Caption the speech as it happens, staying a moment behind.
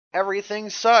Everything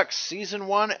Sucks, Season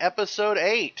 1, Episode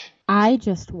 8. I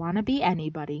just want to be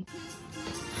anybody.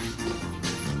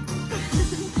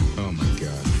 Oh my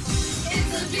god.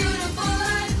 It's a beautiful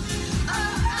life.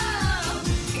 Oh, oh.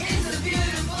 It's a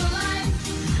beautiful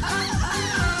life. Oh,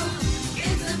 oh.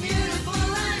 It's a beautiful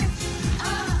life.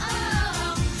 Oh,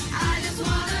 oh. I just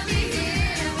wanna be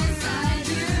here beside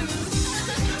you.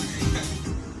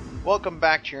 Welcome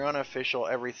back to your unofficial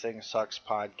Everything Sucks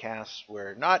podcast,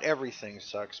 where not everything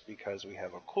sucks because we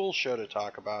have a cool show to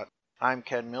talk about. I'm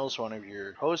Ken Mills, one of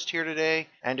your hosts here today,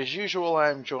 and as usual,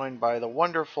 I'm joined by the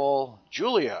wonderful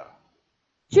Julia.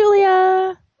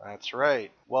 Julia! That's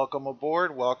right. Welcome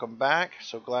aboard, welcome back.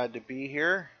 So glad to be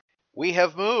here. We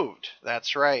have moved.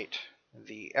 That's right.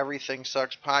 The Everything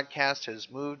Sucks podcast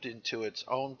has moved into its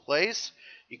own place.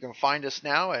 You can find us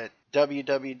now at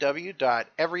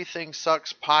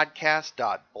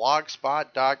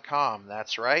www.everythingsuckspodcast.blogspot.com.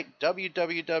 That's right,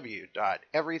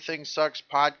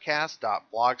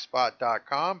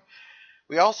 www.everythingsuckspodcast.blogspot.com.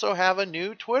 We also have a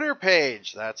new Twitter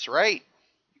page. That's right.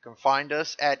 You can find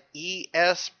us at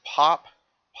ESPop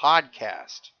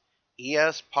Podcast.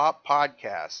 ESPop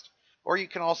Podcast. Or you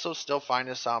can also still find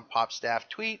us on Pop Staff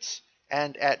Tweets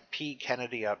and at P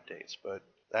Kennedy Updates. But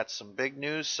that's some big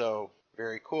news, so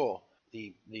very cool.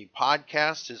 The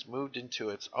podcast has moved into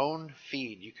its own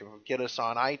feed. You can get us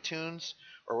on iTunes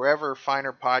or wherever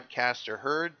finer podcasts are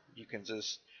heard. You can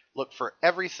just look for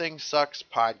Everything Sucks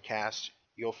Podcast.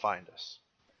 You'll find us.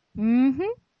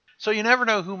 Mm-hmm. So you never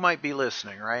know who might be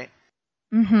listening, right?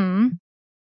 Mm-hmm.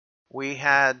 We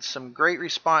had some great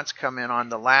response come in on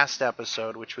the last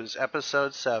episode, which was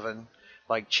episode 7,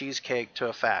 like cheesecake to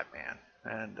a fat man.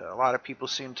 And a lot of people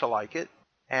seem to like it.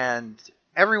 And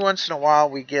every once in a while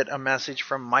we get a message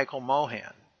from Michael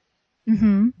Mohan,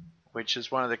 Mm-hmm. which is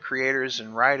one of the creators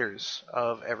and writers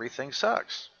of Everything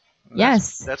Sucks. And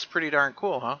Yes. That's pretty darn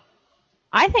cool, huh?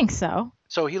 I think so.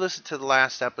 So he listened to the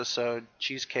last episode,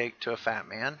 Cheesecake to a Fat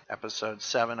Man, episode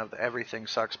 7 of the Everything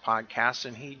Sucks podcast,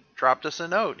 and he dropped us a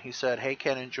note. He said, "Hey,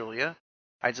 Ken and Julia,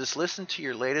 I just listened to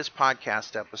your latest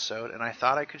podcast episode, and I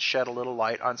thought I could shed a little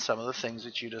light on some of the things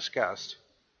that you discussed."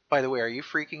 By the way, are you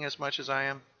freaking as much as I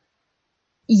am?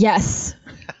 Yes.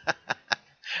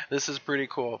 This is pretty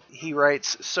cool. He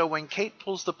writes, "So when Kate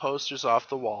pulls the posters off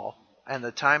the wall, and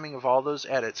the timing of all those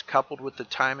edits coupled with the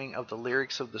timing of the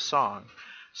lyrics of the song,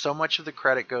 so much of the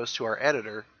credit goes to our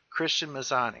editor, Christian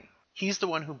Mazzani. He's the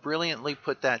one who brilliantly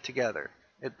put that together.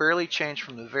 It barely changed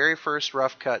from the very first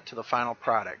rough cut to the final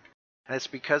product. And it's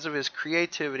because of his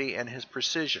creativity and his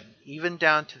precision, even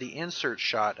down to the insert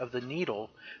shot of the needle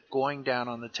going down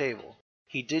on the table.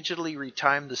 He digitally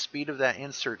retimed the speed of that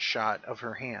insert shot of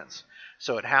her hands,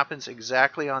 so it happens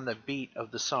exactly on the beat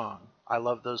of the song. I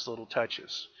love those little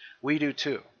touches. We do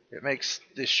too. It makes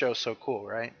this show so cool,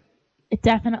 right?" It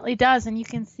definitely does. And you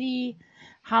can see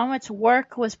how much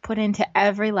work was put into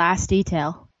every last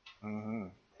detail. Mm-hmm.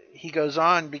 He goes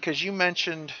on, because you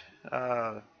mentioned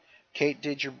Kate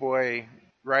did your boy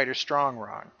Ryder Strong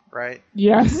wrong, right?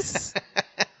 Yes.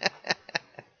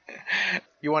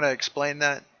 You want to explain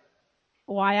that?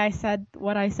 Why I said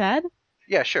what I said?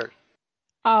 Yeah, sure.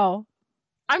 Oh.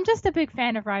 I'm just a big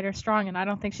fan of Ryder Strong, and I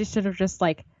don't think she should have just,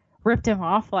 ripped him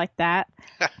off like that.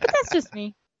 But that's just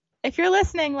me. If you're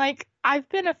listening, I've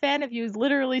been a fan of you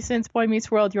literally since Boy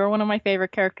Meets World. You're one of my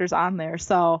favorite characters on there,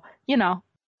 so, you know.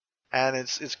 And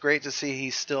it's great to see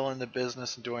he's still in the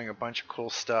business and doing a bunch of cool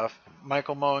stuff.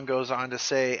 Michael Mohan goes on to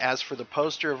say, "As for the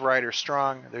poster of Ryder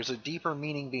Strong, there's a deeper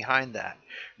meaning behind that.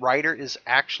 Ryder is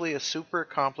actually a super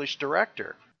accomplished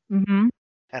director. Mm-hmm.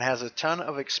 And has a ton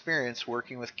of experience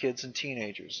working with kids and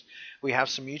teenagers. We have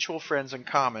some mutual friends in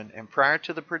common, and prior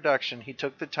to the production, he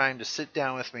took the time to sit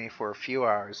down with me for a few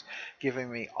hours, giving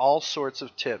me all sorts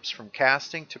of tips from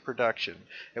casting to production.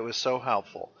 It was so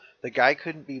helpful. The guy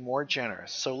couldn't be more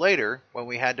generous. So later, when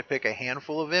we had to pick a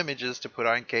handful of images to put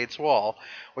on Kate's wall,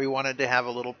 we wanted to have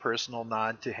a little personal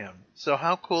nod to him." So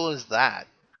how cool is that?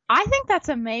 I think that's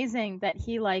amazing that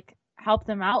he, helped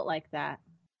them out like that.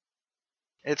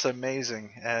 It's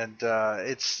amazing, and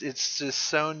it's just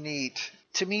so neat.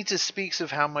 To me, it just speaks of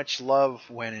how much love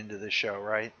went into the show,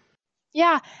 right?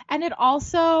 Yeah, and it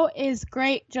also is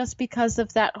great just because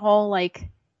of that whole,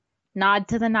 nod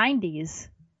to the 90s.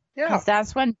 Yeah. Because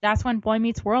that's when Boy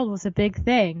Meets World was a big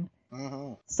thing.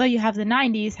 Mm-hmm. So you have the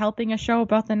 90s helping a show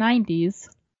about the 90s.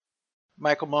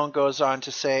 Michael Mohan goes on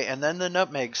to say, "And then the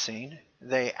nutmeg scene.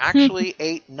 They actually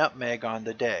ate nutmeg on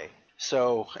the day."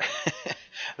 So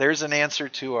there's an answer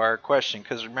to our question,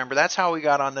 because remember, that's how we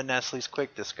got on the Nestle's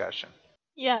Quick discussion.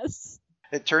 Yes.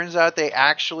 It turns out they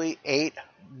actually ate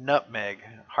nutmeg.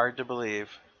 Hard to believe.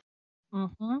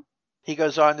 Mm-hmm. He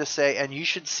goes on to say, and you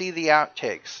should see the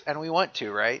outtakes. And we want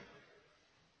to, right?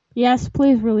 Yes,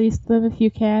 please release them if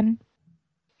you can.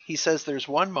 He says there's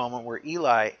one moment where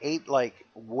Eli ate like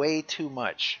way too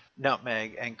much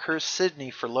nutmeg and cursed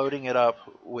Sydney for loading it up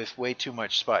with way too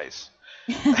much spice.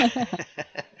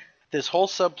 This whole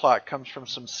subplot comes from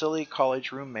some silly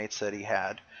college roommates that he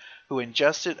had who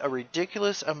ingested a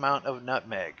ridiculous amount of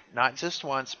nutmeg, not just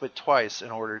once but twice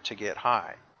in order to get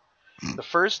high. The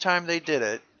first time they did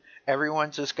it,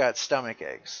 everyone just got stomach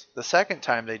aches. The second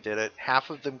time they did it, half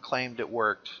of them claimed it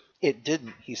worked. It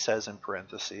didn't, he says in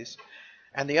parentheses.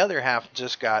 And the other half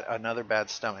just got another bad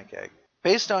stomach ache.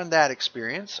 Based on that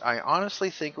experience, I honestly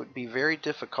think it would be very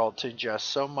difficult to ingest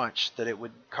so much that it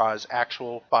would cause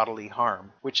actual bodily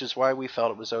harm, which is why we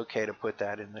felt it was okay to put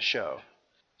that in the show.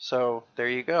 So, there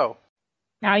you go.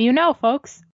 Now you know,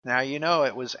 folks. Now you know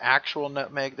it was actual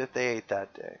nutmeg that they ate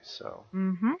that day, so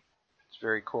Mm-hmm. it's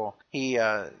very cool. He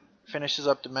finishes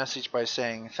up the message by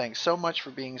saying, thanks so much for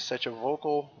being such a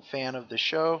vocal fan of the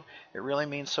show. It really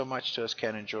means so much to us,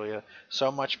 Ken and Julia,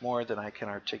 so much more than I can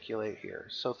articulate here.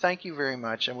 So thank you very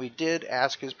much, and we did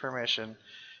ask his permission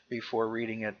before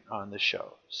reading it on the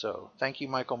show. So thank you,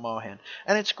 Michael Mohan.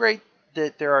 And it's great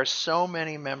that there are so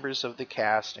many members of the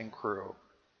cast and crew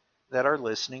that are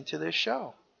listening to this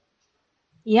show.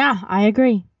 Yeah, I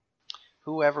agree.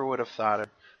 Whoever would have thought a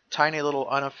tiny little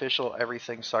unofficial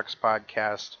Everything Sucks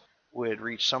podcast would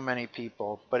reach so many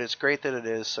people, but it's great that it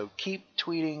is. So keep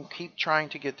tweeting, keep trying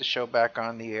to get the show back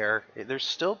on the air. There's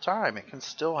still time. It can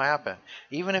still happen,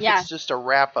 even if Yes. it's just a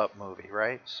wrap-up movie,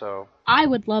 right? So, I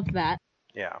would love that.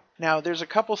 yeah. Now, there's a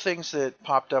couple things that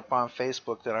popped up on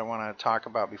Facebook that I want to talk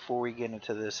about before we get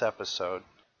into this episode.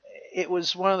 It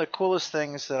was one of the coolest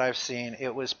things that I've seen.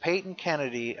 It was Peyton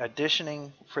Kennedy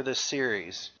auditioning for the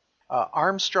series.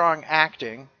 Armstrong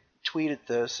Acting tweeted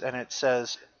this, and it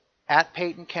says, at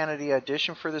Peyton Kennedy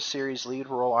audition for the series lead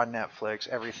role on Netflix,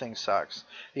 Everything Sucks.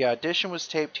 The audition was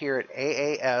taped here at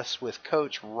AAS with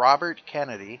coach Robert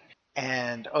Kennedy,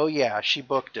 and oh yeah, she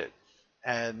booked it.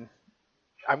 And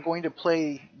I'm going to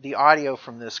play the audio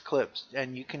from this clip,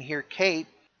 and you can hear Kate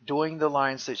doing the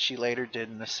lines that she later did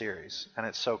in the series, and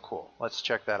it's so cool. Let's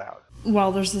check that out.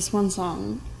 Well, there's this one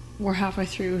song where halfway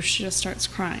through she just starts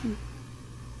crying.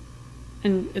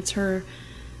 And it's her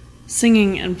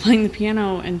singing and playing the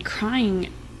piano and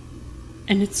crying,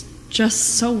 and it's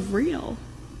just so real.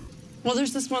 Well,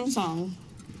 there's this one song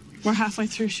where halfway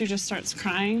through she just starts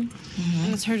crying,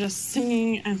 and it's her just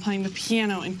singing and playing the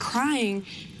piano and crying,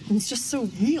 and it's just so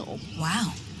real.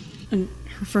 Wow. And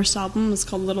her first album is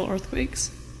called Little Earthquakes.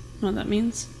 You know what that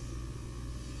means?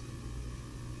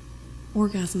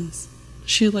 Orgasms.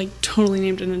 She totally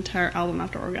named an entire album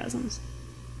after orgasms.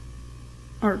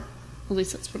 Or at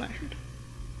least that's what I heard.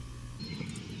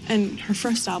 And her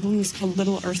first album is called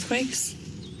Little Earthquakes.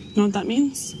 You know what that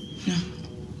means? No.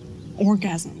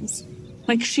 Orgasms.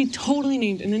 She totally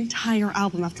named an entire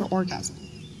album after orgasm.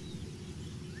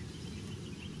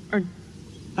 Or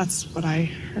that's what I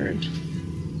heard.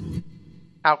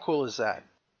 How cool is that?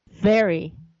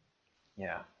 Very.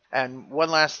 Yeah. And one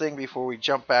last thing before we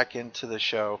jump back into the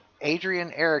show.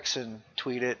 Adrian Erickson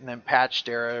tweeted, and then Patch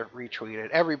Dara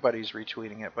retweeted. Everybody's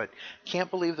retweeting it, but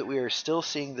can't believe that we are still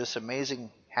seeing this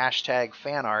amazing hashtag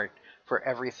fan art for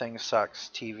Everything Sucks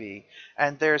TV.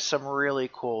 And there's some really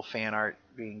cool fan art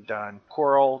being done.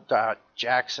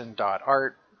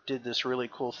 Coral.jackson.art did this really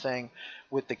cool thing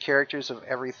with the characters of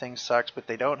Everything Sucks, but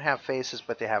they don't have faces,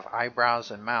 but they have eyebrows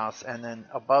and mouths. And then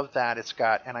above that it's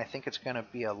got, and I think it's going to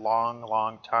be a long,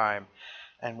 long time,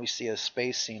 and we see a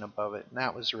space scene above it, and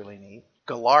that was really neat.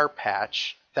 Galar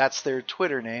Patch, that's their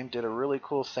Twitter name, did a really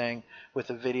cool thing with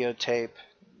a videotape,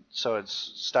 so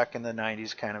it's stuck in the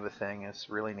 90s kind of a thing. It's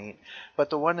really neat. But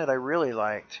the one that I really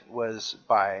liked was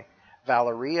by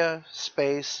Valeria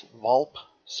Space Vulp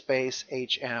Space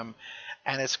HM,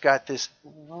 and it's got this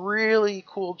really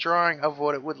cool drawing of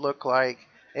what it would look like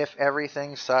if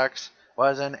Everything Sucks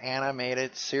was an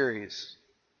animated series.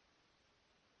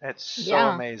 It's so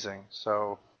amazing.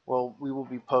 So we will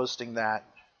be posting that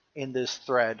in this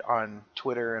thread on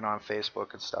Twitter and on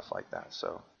Facebook and stuff like that.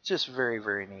 So it's just very,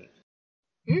 very neat.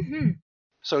 Mm-hmm.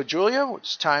 So Julia,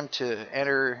 it's time to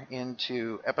enter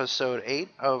into episode 8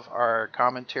 of our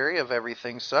commentary of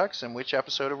Everything Sucks. And which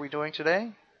episode are we doing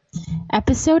today?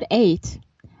 Episode 8.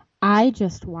 I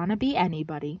just want to be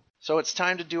anybody. So it's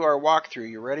time to do our walkthrough.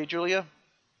 You ready, Julia?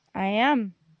 I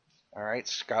am. All right,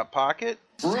 Scott Pocket.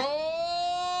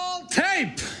 Roll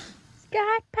tape!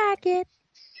 Scott Pocket.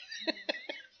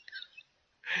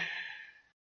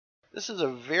 This is a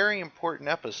very important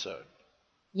episode.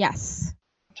 Yes.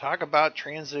 Talk about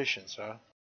transitions, huh?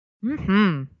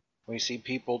 Mm-hmm. We see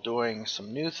people doing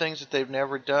some new things that they've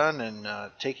never done and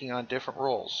taking on different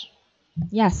roles.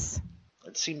 Yes.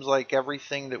 It seems like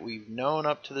everything that we've known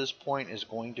up to this point is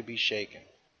going to be shaken.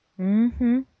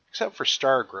 Mm-hmm. Except for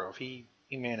Stargrove. He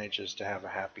manages to have a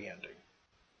happy ending.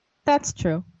 That's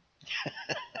true.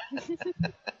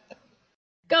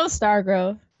 Go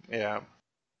Stargrove. Yeah.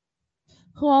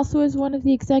 Who also is one of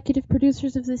the executive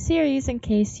producers of the series, in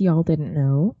case y'all didn't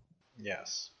know.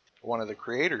 Yes. One of the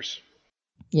creators.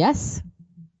 Yes.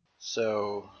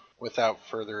 So, without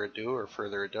further ado or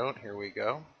further ado, here we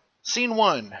go. Scene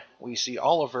 1. We see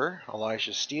Oliver,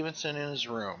 Elijah Stevenson, in his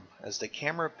room. As the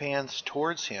camera pans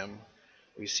towards him,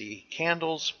 we see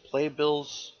candles,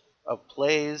 playbills of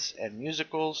plays and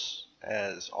musicals,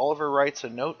 as Oliver writes a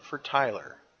note for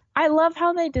Tyler. I love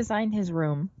how they designed his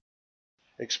room.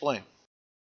 Explain.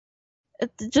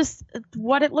 Just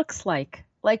what it looks like.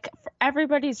 Like,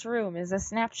 everybody's room is a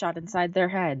snapshot inside their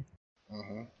head.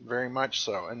 Very much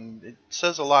so. And it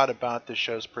says a lot about the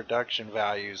show's production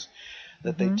values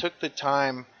that they took the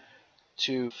time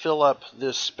to fill up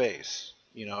this space.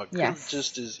 You know, it could have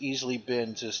just as easily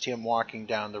been just him walking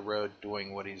down the road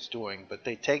doing what he's doing, but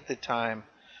they take the time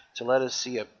to let us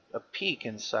see a peek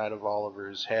inside of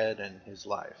Oliver's head and his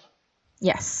life.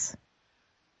 Yes.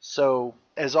 So,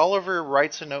 as Oliver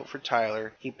writes a note for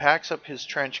Tyler, he packs up his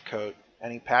trench coat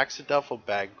and he packs a duffel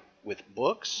bag with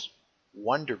books,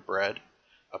 Wonder Bread,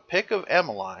 a pic of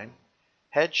Emmeline,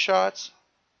 headshots,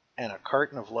 and a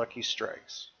carton of Lucky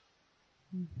Strikes.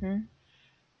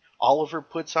 Oliver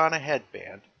puts on a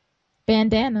headband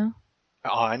Bandana.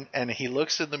 and he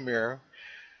looks in the mirror,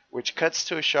 which cuts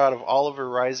to a shot of Oliver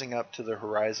rising up to the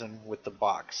horizon with the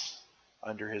box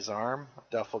under his arm, a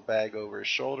duffel bag over his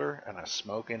shoulder, and a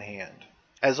smoke in hand.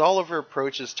 As Oliver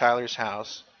approaches Tyler's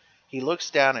house, he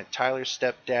looks down at Tyler's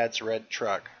stepdad's red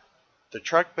truck. The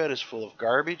truck bed is full of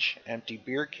garbage, empty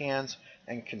beer cans,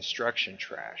 and construction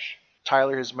trash.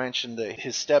 Tyler has mentioned that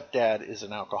his stepdad is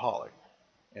an alcoholic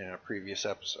in a previous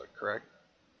episode, correct?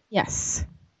 Yes.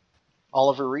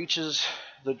 Oliver reaches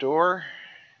the door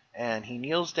and he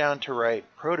kneels down to write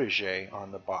protege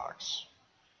on the box.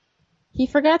 He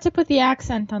forgot to put the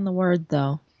accent on the word,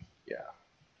 though. Yeah.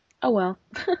 Oh well.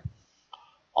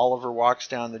 Oliver walks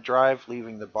down the drive,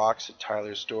 leaving the box at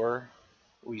Tyler's door.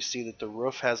 We see that the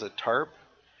roof has a tarp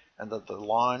and that the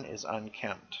lawn is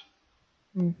unkempt.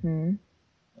 And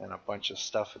a bunch of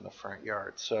stuff in the front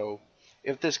yard. So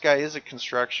if this guy is a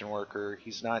construction worker,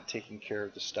 he's not taking care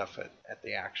of the stuff at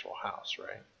the actual house,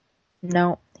 right?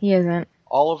 No, he isn't.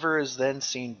 Oliver is then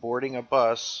seen boarding a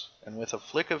bus, and with a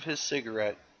flick of his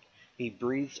cigarette, he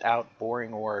breathes out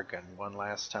Boring Oregon one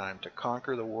last time to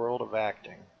conquer the world of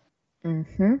acting.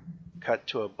 Cut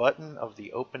to a button of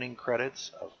the opening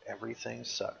credits of Everything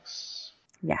Sucks.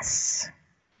 Yes.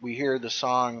 We hear the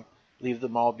song Leave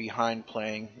Them All Behind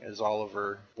playing as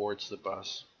Oliver boards the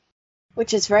bus.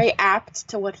 Which is very apt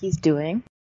to what he's doing.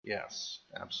 Yes,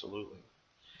 absolutely.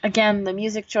 Again, the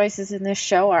music choices in this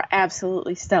show are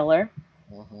absolutely stellar.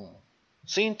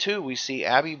 Scene 2, we see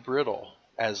Abby Brittle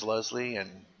as Leslie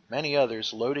and many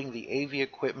others loading the AV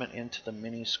equipment into the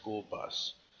mini school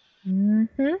bus.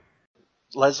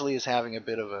 Leslie is having a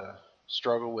bit of a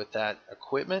struggle with that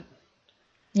equipment.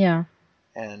 Yeah.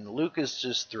 And Luke is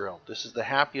just thrilled. This is the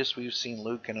happiest we've seen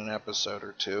Luke in an episode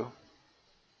or two.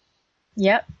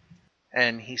 Yep.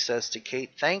 And he says to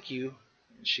Kate, thank you.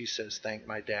 And she says, thank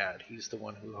my dad. He's the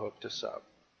one who hooked us up.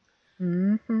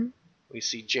 We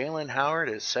see Jalen Howard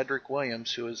as Cedric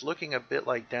Williams, who is looking a bit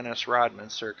like Dennis Rodman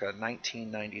circa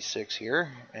 1996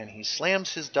 here. And he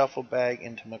slams his duffel bag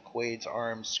into McQuaid's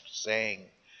arms, saying,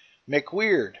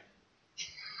 McWeird.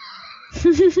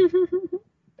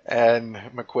 And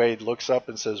McQuaid looks up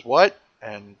and says, what?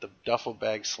 And the duffel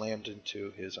bag slammed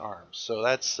into his arms. So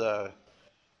that's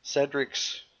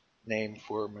Cedric's name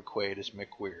for McQuaid is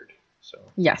McWeird. So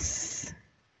Yes.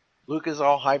 Luke is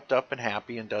all hyped up and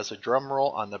happy and does a drum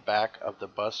roll on the back of the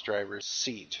bus driver's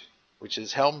seat, which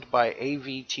is helmed by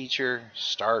AV teacher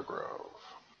Stargrove.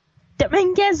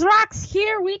 Dominguez rocks,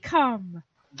 here we come.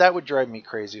 That would drive me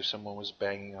crazy if someone was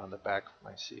banging on the back of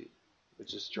my seat. It would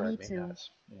just drive me too. nuts.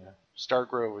 Yeah.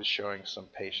 Stargrove is showing some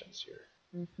patience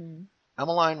here.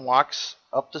 Emmeline walks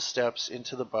up the steps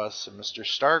into the bus, and Mr.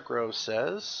 Stargrove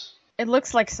says, It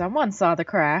looks like someone saw the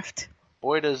craft.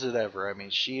 boy does it ever. I mean,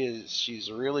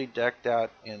 she's really decked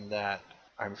out in that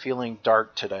I'm feeling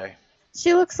dark today.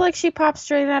 She looks like she popped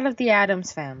straight out of the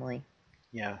Addams Family.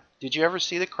 Yeah. Did you ever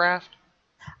see The Craft?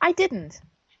 I didn't.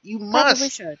 You Probably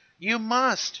must. should. You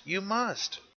must. You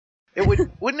must. It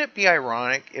would wouldn't it be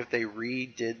ironic if they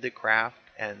redid The Craft,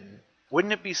 and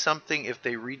wouldn't it be something if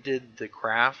they redid The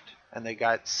Craft and they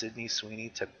got Sydney Sweeney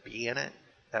to be in it?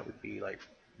 That would be like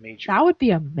major. That would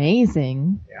be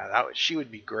amazing. Yeah, she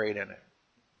would be great in it.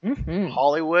 Mm-hmm.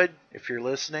 Hollywood, if you're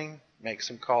listening, make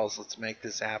some calls. Let's make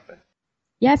this happen.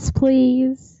 Yes,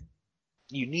 please.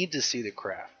 You need to see The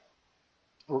Craft.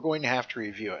 We're going to have to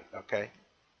review it, okay?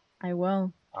 I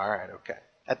will. All right, okay.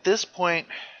 At this point,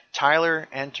 Tyler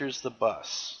enters the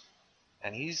bus,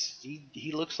 and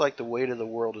he looks like the weight of the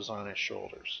world is on his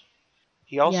shoulders.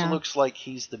 He also Yeah. looks like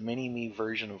he's the mini-me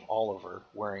version of Oliver,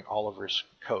 wearing Oliver's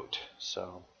coat.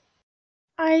 So,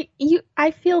 I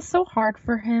feel so hard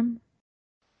for him.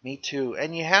 me too.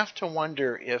 And you have to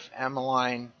wonder if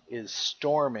Emmeline is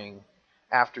storming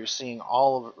after seeing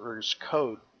Oliver's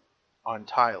coat on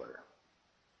Tyler.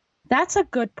 That's a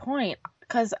good point.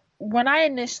 Because when I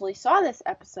initially saw this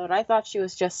episode, I thought she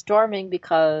was just storming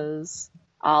because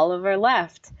Oliver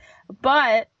left.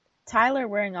 But Tyler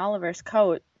wearing Oliver's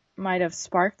coat might have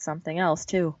sparked something else,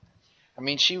 too. I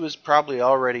mean, she was probably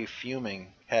already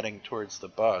fuming heading towards the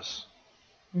bus.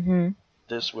 Mm-hmm.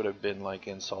 This would have been like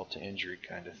insult to injury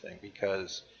kind of thing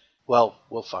because, well,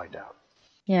 we'll find out.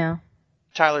 Yeah.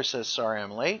 Tyler says, sorry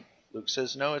I'm late. Luke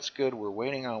says, no, it's good. We're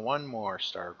waiting on one more,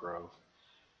 Stargrove.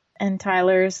 And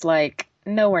Tyler's like,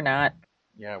 no, we're not.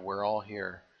 Yeah, we're all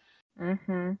here.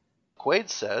 Mm-hmm. Quaid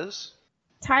says,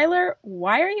 Tyler,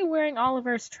 why are you wearing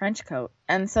Oliver's trench coat?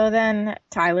 And so then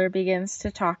Tyler begins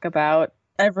to talk about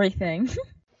everything.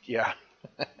 yeah.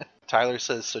 Tyler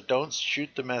says, so don't shoot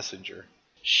the messenger.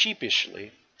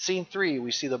 Sheepishly. Scene 3,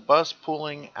 we see the bus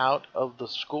pulling out of the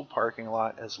school parking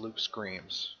lot as Luke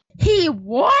screams. He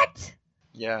what?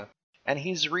 Yeah. And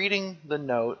he's reading the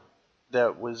note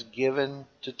that was given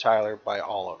to Tyler by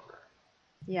Oliver.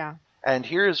 Yeah. And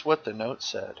here's what the note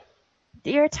said.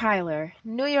 Dear Tyler,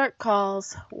 New York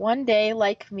calls. One day,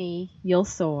 like me, you'll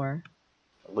soar.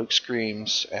 Luke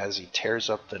screams as he tears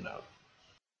up the note.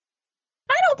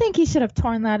 I don't think he should have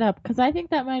torn that up, because I think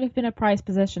that might have been a prized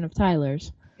possession of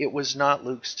Tyler's. It was not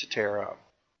Luke's to tear up.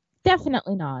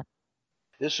 Definitely not.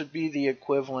 This would be the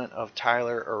equivalent of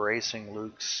Tyler erasing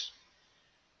Luke's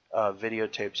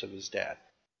videotapes of his dad.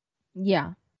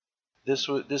 Yeah.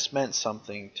 This meant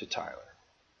something to Tyler.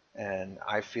 And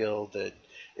I feel that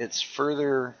it's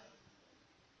further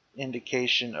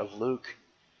indication of Luke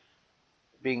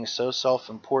being so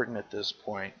self-important at this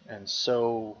point and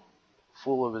so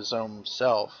full of his own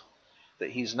self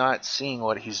that he's not seeing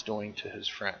what he's doing to his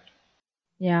friend.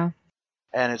 Yeah.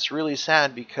 And it's really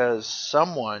sad because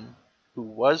someone who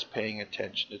was paying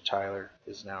attention to Tyler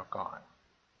is now gone.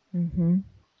 Mm-hmm.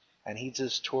 And he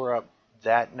just tore up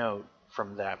that note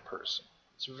from that person.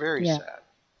 It's very sad.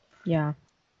 Yeah.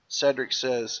 Cedric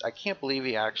says, I can't believe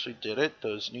he actually did it.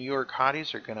 Those New York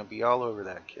hotties are going to be all over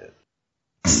that kid.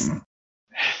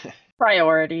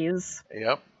 Priorities.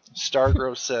 Yep.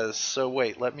 Stargrove says, so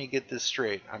wait, let me get this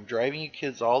straight. I'm driving you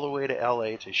kids all the way to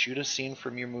LA to shoot a scene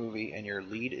from your movie and your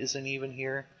lead isn't even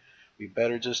here? We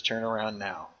better just turn around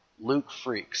now. Luke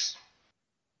freaks.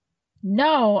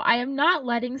 No, I am not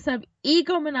letting some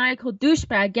egomaniacal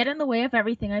douchebag get in the way of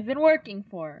everything I've been working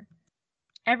for.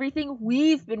 Everything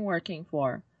we've been working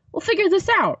for. We'll figure this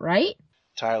out, right?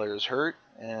 Tyler is hurt,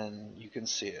 and you can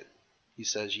see it. He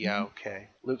says, yeah, okay.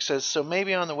 Luke says, so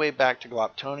maybe on the way back to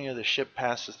Gloptonia, the ship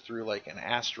passes through like an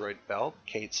asteroid belt.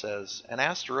 Kate says, an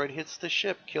asteroid hits the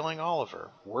ship, killing Oliver.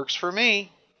 Works for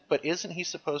me. But isn't he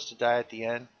supposed to die at the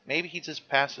end? Maybe he just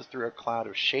passes through a cloud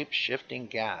of shape-shifting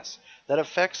gas that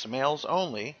affects males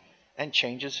only and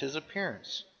changes his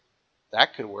appearance.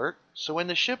 That could work. So when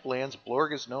the ship lands,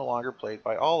 Blorg is no longer played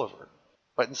by Oliver,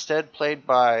 but instead played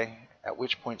by, at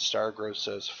which point Stargrove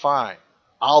says, fine,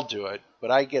 I'll do it, but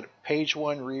I get a page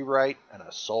 1 rewrite and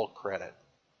a sole credit.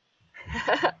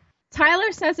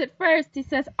 Tyler says it first. He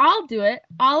says, I'll do it.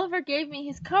 Oliver gave me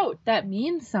his coat. That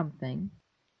means something.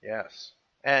 Yes.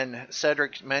 And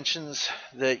Cedric mentions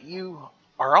that you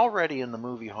are already in the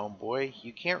movie, homeboy.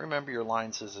 You can't remember your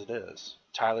lines as it is.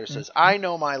 Tyler says, I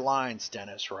know my lines,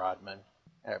 Dennis Rodman.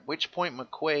 At which point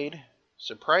McQuaid,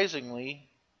 surprisingly,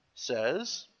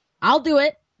 says... I'll do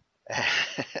it.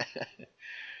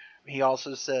 He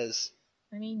also says,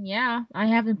 I mean, yeah, I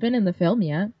haven't been in the film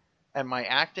yet. and my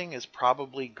acting is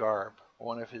probably garb,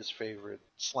 one of his favorite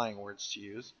slang words to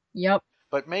use. Yep.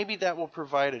 But maybe that will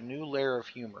provide a new layer of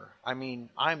humor. I mean,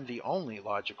 I'm the only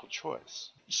logical choice.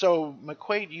 So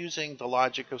McQuaid, using the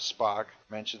logic of Spock,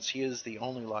 mentions he is the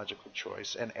only logical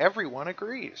choice, and everyone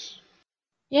agrees.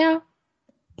 Yeah.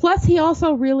 Plus, he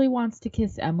also really wants to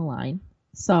kiss Emmeline.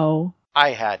 So.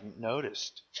 I hadn't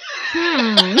noticed.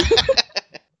 I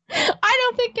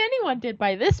don't think anyone did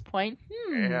by this point.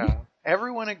 Yeah.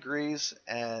 Everyone agrees,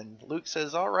 and Luke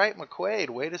says, all right, McQuaid,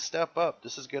 way to step up.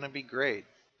 This is going to be great.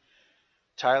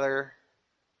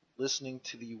 listening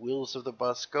to the wheels of the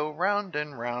bus go round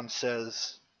and round,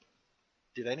 says,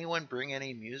 "Did anyone bring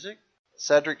any music?"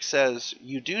 Cedric says,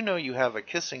 "You do know you have a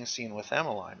kissing scene with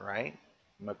Emmeline, right?"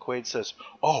 McQuaid says,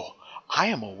 "Oh, I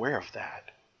am aware of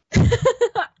that."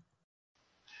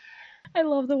 I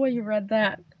love the way you read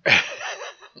that.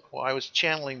 Well, I was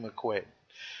channeling McQuaid.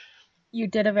 You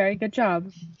did a very good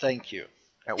job. Thank you.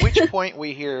 At which point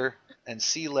we hear and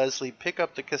see Leslie pick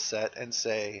up the cassette and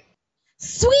say,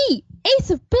 Sweet!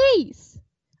 Ace of Base!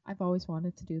 I've always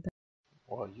wanted to do that.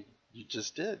 "Well, you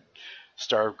just did."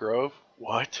 Star of Grove,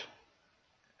 what?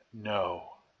 No,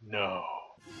 no.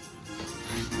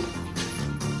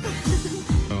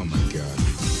 Oh my god.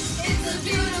 It's a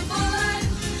beautiful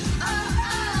life. Oh,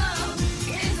 oh,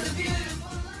 it's a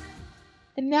beautiful life.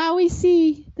 And now we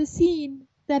see the scene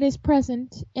that is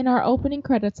present in our opening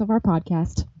credits of our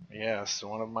podcast. Yes,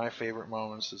 one of my favorite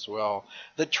moments as well.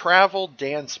 The travel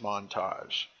dance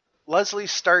montage. Leslie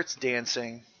starts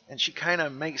dancing, and she kind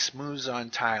of makes moves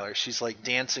on Tyler. She's like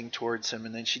dancing towards him,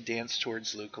 and then she dances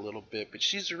towards Luke a little bit, but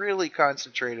she's really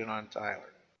concentrated on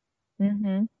Tyler.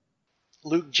 Mm-hmm.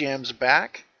 Luke jams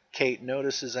back. Kate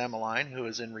notices Emmeline, who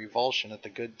is in revulsion at the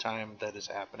good time that is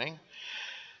happening.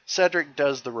 Cedric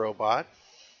does the robot.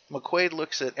 McQuaid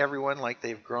looks at everyone like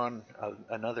they've grown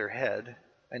another head,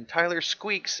 and Tyler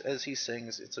squeaks as he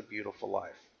sings "It's a Beautiful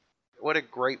Life." What a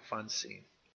great fun scene.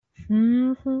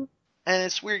 Mm-hmm. And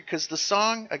it's weird because the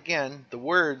song, again, the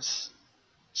words,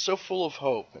 so full of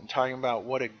hope and talking about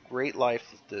what a great life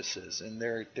this is, and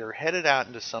they're headed out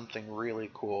into something really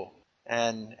cool.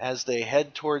 And as they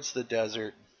head towards the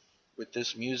desert with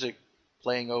this music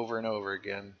playing over and over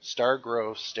again,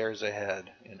 Stargrove stares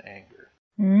ahead in anger.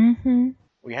 Mm-hmm.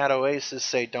 We had Oasis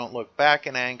say "Don't look back"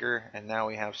 in anger, and now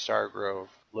we have Stargrove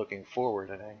looking forward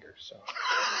in anger. So,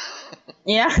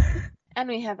 Yeah. And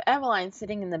we have Emmeline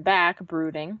sitting in the back,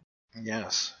 brooding.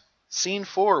 yes. Scene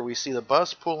 4, we see the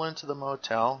bus pull into the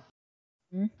motel,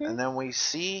 Mm-hmm. and then we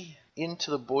see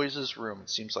into the boys' room. It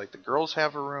seems like the girls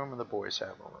have a room and the boys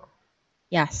have a room.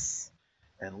 Yes.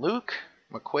 And Luke,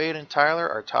 McQuaid, and Tyler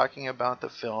are talking about the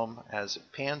film as it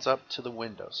pans up to the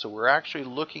window. So we're actually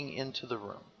looking into the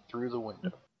room through the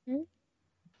window. Mhm.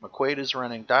 McQuaid is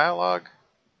running dialogue.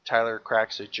 Tyler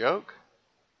cracks a joke.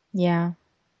 Yeah.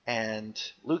 And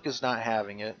Luke is not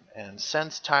having it and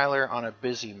sends Tyler on a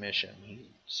busy mission. He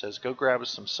says, "Go grab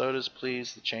us some sodas,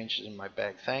 please. The change is in my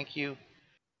bag. Thank you."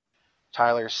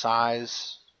 Tyler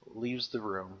sighs, leaves the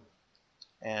room,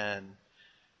 and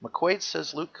McQuaid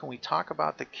says, "Luke, can we talk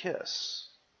about the kiss?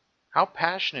 How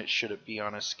passionate should it be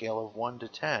on a scale of 1 to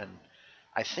 10?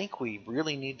 I think we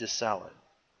really need to sell it."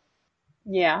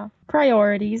 Yeah.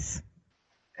 Priorities.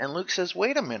 And Luke says,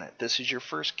 "Wait a minute. This is your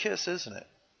first kiss, isn't it?"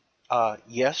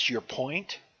 Yes, your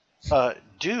point?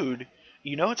 Dude,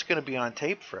 you know it's going to be on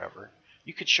tape forever.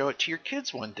 You could show it to your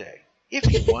kids one day,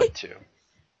 if you want to."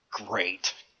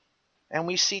 Great. And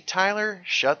we see Tyler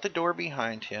shut the door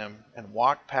behind him and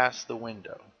walk past the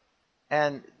window.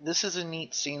 And this is a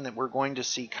neat scene that we're going to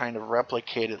see kind of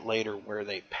replicated later, where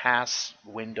they pass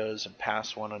windows and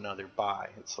pass one another by.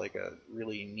 It's like a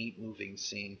really neat moving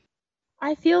scene.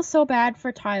 I feel so bad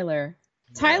for Tyler.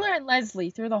 Tyler and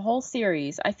Leslie, through the whole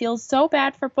series, I feel so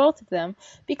bad for both of them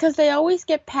because they always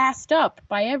get passed up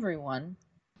by everyone.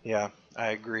 Yeah, I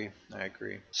agree.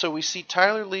 So we see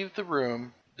Tyler leave the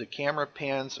room. The camera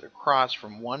pans across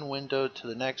from one window to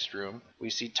the next room. We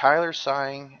see Tyler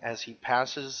sighing as he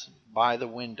passes by the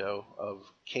window of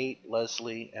Kate,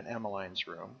 Leslie, and Emmeline's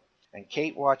room. And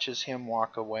Kate watches him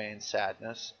walk away in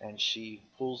sadness, and she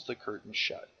pulls the curtain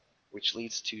shut, which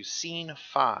leads to scene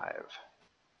 5.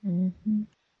 Mm-hmm.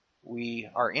 We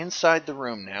are inside the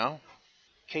room now.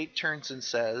 Kate turns and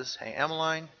says, "Hey,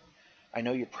 Emmeline, I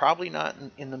know you're probably not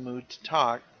in the mood to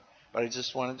talk, but I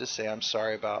just wanted to say I'm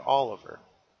sorry about Oliver."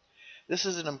 This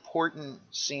is an important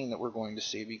scene that we're going to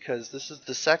see because this is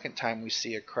the second time we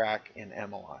see a crack in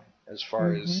Emmeline as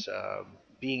far as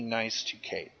being nice to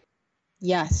Kate.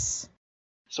 Yes.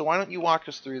 So why don't you walk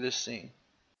us through this scene?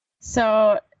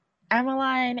 So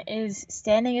Emmeline is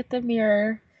standing at the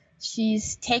mirror.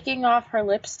 She's taking off her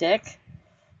lipstick,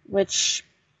 which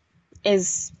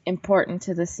is important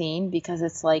to the scene because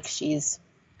it's like she's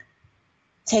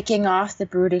taking off the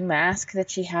brooding mask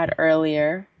that she had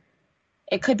earlier.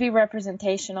 It could be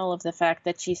representational of the fact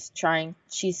that she's starting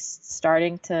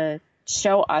to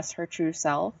show us her true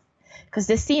self, because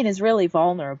this scene is really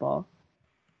vulnerable.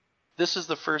 This is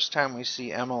the first time we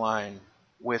see Emmeline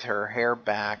with her hair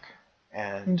back,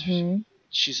 and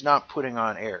she's not putting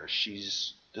on airs.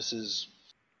 This is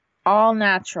all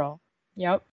natural.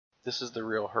 Yep. This is the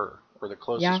real her, or the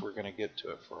closest we're going to get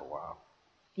to it for a while.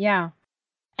 Yeah.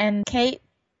 And Kate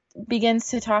begins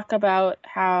to talk about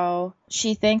how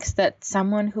she thinks that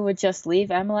someone who would just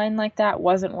leave Emmeline like that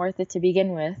wasn't worth it to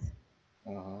begin with.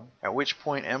 At which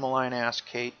point Emmeline asks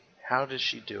Kate, how does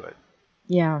she do it?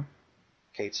 Yeah.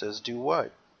 Kate says, do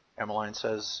what? Emmeline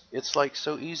says, it's like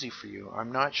so easy for you.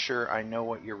 I'm not sure I know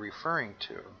what you're referring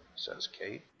to, says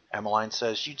Kate. Emmeline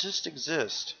says, you just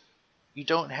exist. You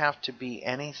don't have to be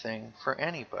anything for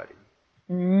anybody.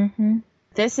 Mm-hmm.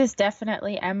 This is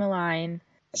definitely Emmeline.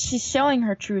 She's showing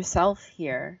her true self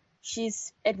here.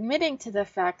 She's admitting to the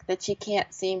fact that she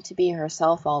can't seem to be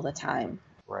herself all the time.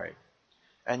 Right.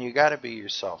 And you gotta be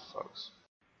yourself, folks.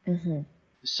 Mm-hmm.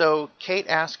 So Kate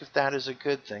asks if that is a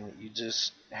good thing, that you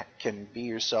just can be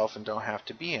yourself and don't have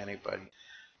to be anybody.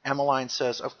 Emmeline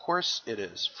says, of course it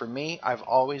is. For me, I've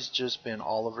always just been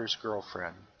Oliver's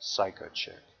girlfriend, psycho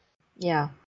chick. Yeah.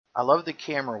 I love the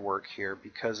camera work here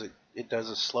because it does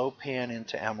a slow pan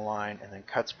into Emmeline and then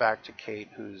cuts back to Kate,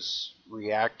 who's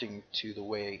reacting to the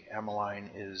way Emmeline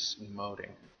is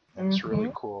emoting. And it's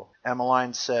really cool.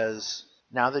 Emmeline says,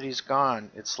 now that he's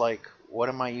gone, it's like, what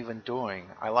am I even doing?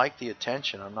 I like the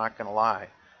attention, I'm not going to lie.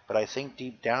 But I think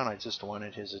deep down I just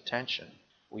wanted his attention.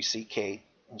 We see Kate,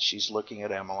 and she's looking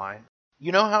at Emmeline.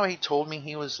 You know how he told me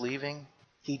he was leaving?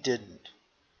 He didn't.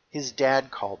 His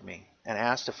dad called me and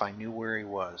asked if I knew where he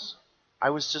was.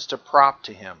 I was just a prop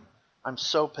to him. I'm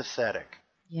so pathetic.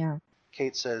 Yeah.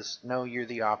 Kate says, no, you're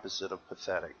the opposite of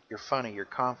pathetic. You're funny, you're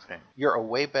confident. You're a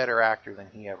way better actor than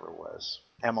he ever was.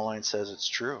 Emmeline says it's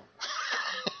true.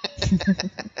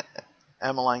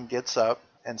 Emmeline gets up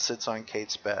and sits on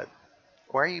Kate's bed.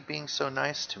 Why are you being so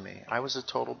nice to me? I was a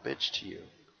total bitch to you.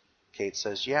 Kate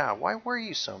says, yeah, why were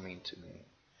you so mean to me?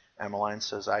 Emmeline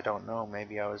says, I don't know,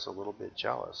 maybe I was a little bit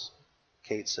jealous.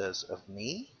 Kate says, of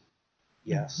me?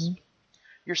 Yes.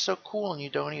 You're so cool and you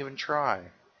don't even try.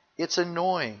 It's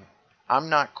annoying. I'm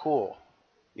not cool.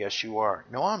 Yes, you are.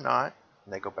 No, I'm not.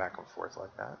 And they go back and forth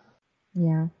like that.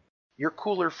 Yeah. You're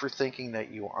cooler for thinking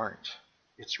that you aren't.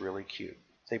 It's really cute.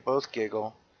 They both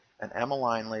giggle, and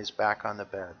Emmeline lays back on the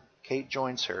bed. Kate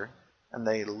joins her, and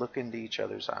they look into each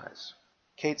other's eyes.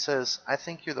 Kate says, I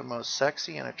think you're the most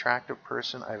sexy and attractive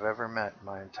person I've ever met in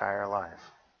my entire life.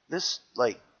 This,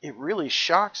 it really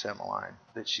shocks Emmeline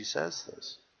that she says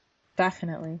this.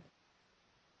 Definitely.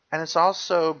 And it's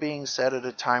also being said at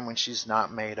a time when she's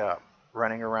not made up,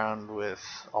 running around with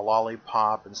a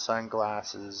lollipop and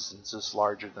sunglasses and just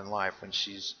larger than life when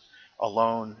she's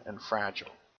alone and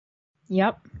fragile.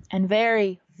 Yep. And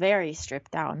very, very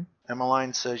stripped down.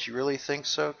 Emmeline says, you really think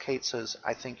so? Kate says,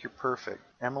 I think you're perfect.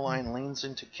 Emmeline leans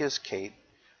in to kiss Kate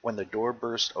when the door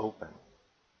bursts open.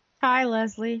 Hi,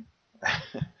 Leslie.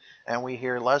 And we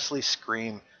hear Leslie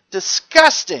scream,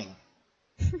 disgusting!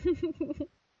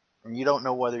 And you don't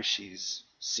know whether she's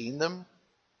seen them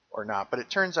or not, but it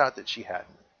turns out that she hadn't.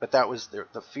 But that was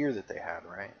the fear that they had,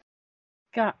 right?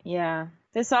 God, yeah.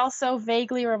 This also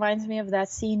vaguely reminds me of that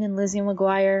scene in Lizzie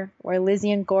McGuire where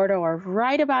Lizzie and Gordo are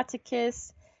right about to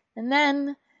kiss, and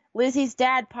then Lizzie's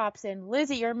dad pops in.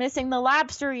 Lizzie, you're missing the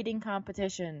lobster eating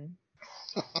competition.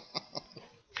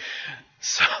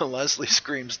 So Leslie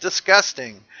screams,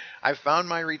 disgusting! I found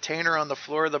my retainer on the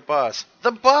floor of the bus.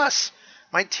 The bus!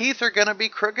 My teeth are going to be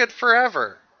crooked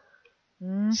forever.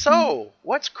 So,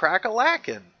 what's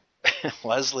crack-a-lackin'?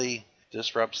 Leslie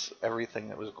disrupts everything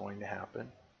that was going to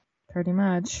happen. Pretty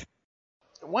much.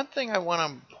 One thing I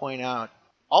want to point out,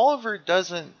 Oliver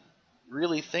doesn't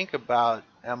really think about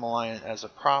Emmeline as a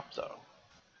prop, though.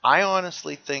 I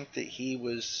honestly think that he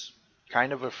was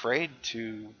kind of afraid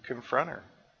to confront her.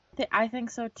 I think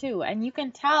so too. And you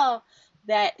can tell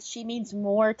that she means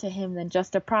more to him than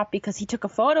just a prop because he took a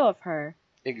photo of her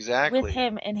Exactly. with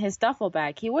him in his duffel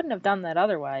bag. He wouldn't have done that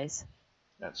otherwise.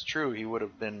 That's true. He would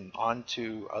have been on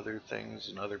to other things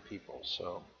and other people.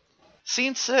 So,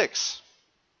 Scene 6.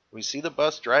 We see the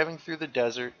bus driving through the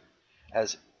desert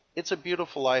as It's a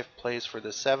Beautiful Life plays for the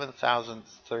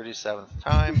 7,037th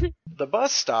time. The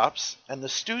bus stops, and the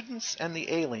students and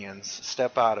the aliens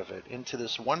step out of it into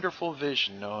this wonderful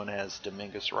vision known as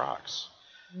Dominguez Rocks.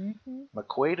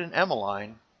 McQuaid and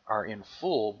Emmeline are in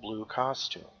full blue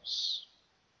costumes.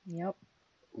 Yep.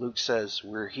 Luke says,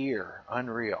 we're here,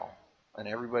 unreal. And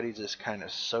everybody just kind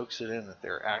of soaks it in that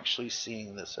they're actually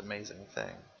seeing this amazing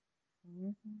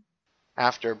thing.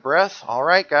 After a breath, all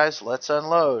right, guys, let's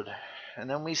unload. And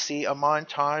then we see a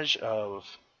montage of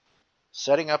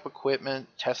setting up equipment,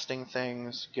 testing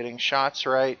things, getting shots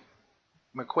right.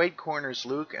 McQuaid corners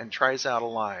Luke and tries out a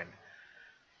line.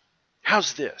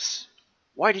 How's this?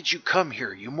 Why did you come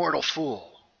here, you mortal fool?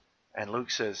 And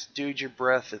Luke says, dude, your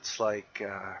breath, it's like,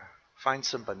 find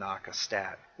some Banaka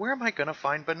stat. Where am I going to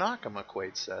find Banaka,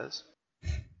 McQuaid says.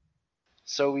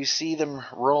 So we see them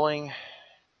rolling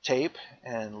tape,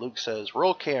 and Luke says,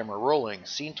 "Roll camera, rolling,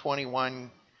 scene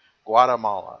 21,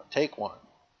 Guatemala, take one."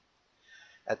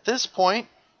 At this point,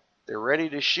 they're ready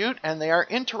to shoot, and they are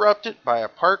interrupted by a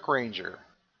park ranger,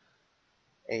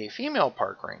 a female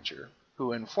park ranger,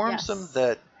 who informs them Yes.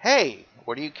 that, "Hey,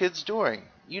 what are you kids doing?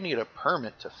 You need a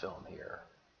permit to film here."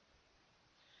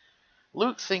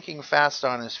 Luke, thinking fast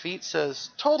on his feet, says,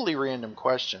 "Totally random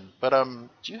question, but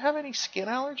do you have any skin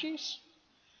allergies?"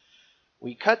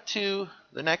 We cut to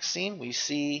the next scene. We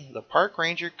see the park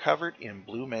ranger covered in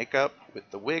blue makeup with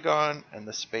the wig on and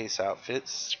the space outfit,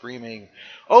 screaming,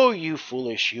 "Oh, you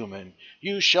foolish human!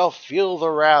 You shall feel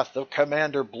the wrath of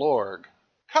Commander Blorg!"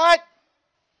 Cut!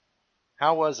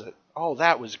 How was it? "Oh,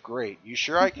 that was great. You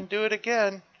sure I can do it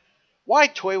again?" "Why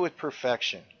toy with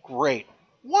perfection? Great.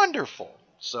 Wonderful."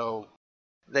 So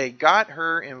they got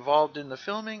her involved in the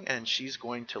filming, and she's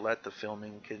going to let the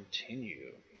filming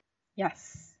continue.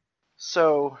 Yes.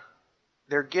 So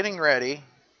they're getting ready,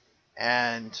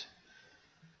 and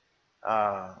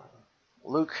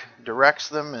Luke directs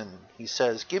them, and he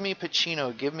says, "Give me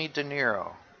Pacino, give me De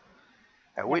Niro."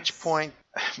 At which Yes. point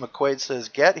McQuaid says,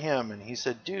 "Get him," and he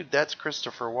said, "Dude, that's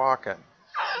Christopher Walken."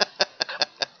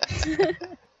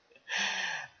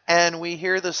 And we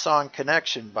hear the song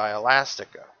 "Connection" by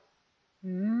Elastica.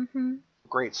 Mm-hmm.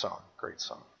 Great song, great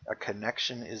song. A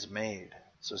connection is made.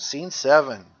 So scene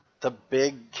 7, the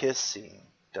big kiss scene.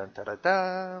 Dun da da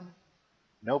da.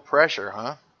 No pressure,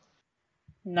 huh?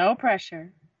 No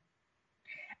pressure.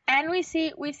 And we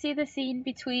see the scene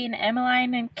between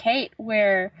Emmeline and Kate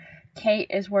where Kate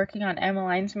is working on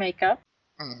Emmeline's makeup.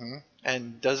 Mm-hmm.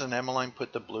 And doesn't Emmeline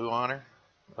put the blue on her?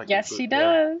 Like Yes, blue, she yeah.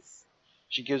 does.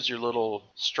 She gives her little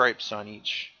stripes on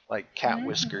each, like cat Mhm.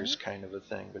 whiskers kind of a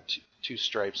thing, but two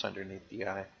stripes underneath the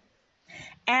eye.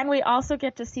 And we also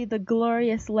get to see the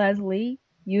glorious Leslie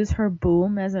use her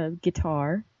boom as a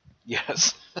guitar.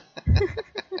 Yes.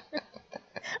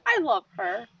 I love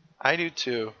her. I do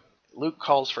too. Luke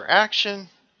calls for action.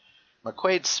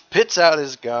 McQuaid spits out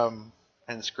his gum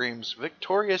and screams,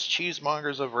 "Victorious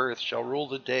cheesemongers of Earth shall rule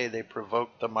the day they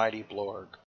provoke the mighty Blorg."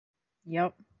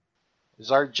 Yep.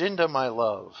 "Zarginda, my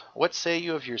love, what say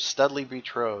you of your studly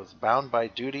betrothed, bound by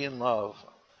duty and love?"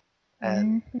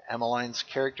 And Emmeline's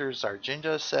character,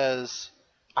 Zarginda, says,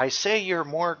 "I say you're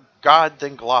more god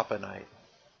than Gloppenite."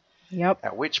 Yep.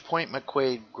 At which point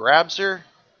McQuaid grabs her,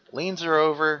 leans her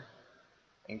over,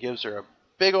 and gives her a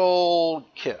big old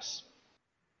kiss.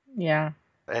 Yeah.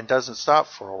 And doesn't stop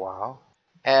for a while.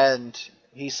 And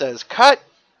he says, "Cut!"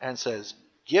 and says,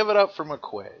 "Give it up for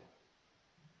McQuaid."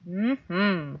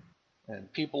 Mm-hmm.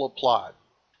 And people applaud.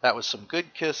 That was some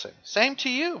good kissing. "Same to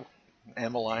you."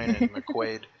 Emmeline and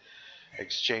McQuaid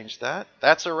exchanged that.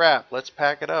 "That's a wrap. Let's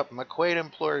pack it up." McQuaid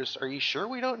implores, "Are you sure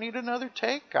we don't need another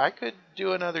take? I could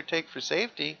do another take for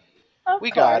safety." Of We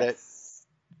got it.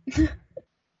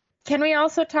 Can we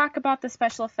also talk about the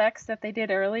special effects that they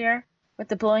did earlier with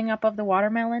the blowing up of the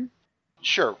watermelon?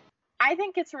 Sure. I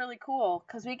think it's really cool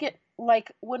because we get,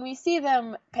 like, when we see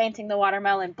them painting the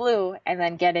watermelon blue and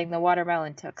then getting the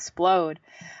watermelon to explode,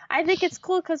 I think it's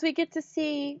cool because we get to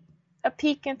see a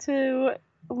peek into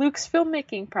Luke's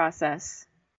filmmaking process.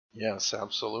 Yes,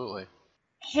 absolutely.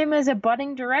 Him as a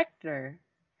budding director.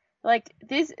 Like,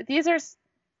 these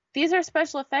are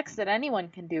special effects that anyone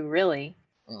can do, really.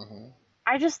 Hmm.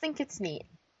 I just think it's neat.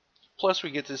 Plus, we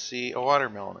get to see a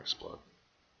watermelon explode.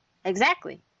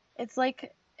 Exactly. It's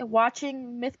like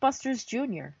watching Mythbusters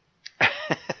Jr.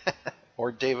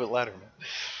 Or David Letterman.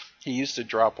 He used to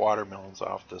drop watermelons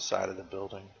off the side of the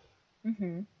building.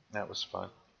 Mm-hmm. That was fun.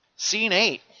 Scene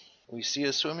 8. We see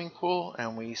a swimming pool,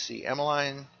 and we see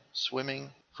Emmeline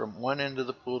swimming from one end of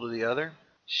the pool to the other.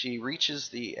 She reaches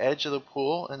the edge of the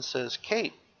pool and says,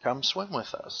 "Kate, come swim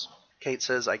with us." Kate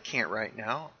says, "I can't right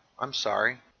now. I'm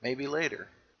sorry. Maybe later."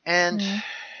 And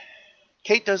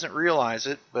Kate doesn't realize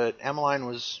it, but Emmeline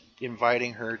was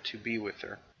inviting her to be with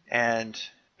her. And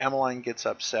Emmeline gets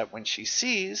upset when she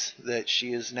sees that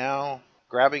she is now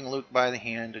grabbing Luke by the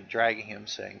hand and dragging him,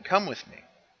 saying, "Come with me."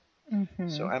 Mm-hmm.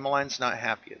 So Emmeline's not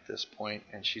happy at this point,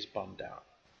 and she's bummed out.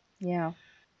 Yeah.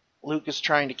 Luke is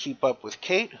trying to keep up with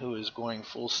Kate, who is going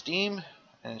full steam,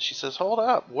 and she says, "Hold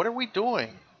up, what are we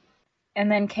doing?" And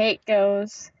then Kate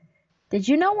goes, "Did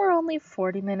you know we're only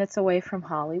 40 minutes away from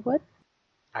Hollywood?"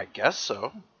 "I guess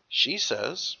so." She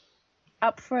says,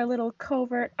 Up for a little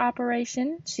covert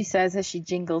operation, she says as she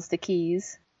jingles the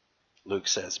keys. Luke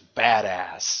says,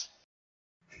 "Badass."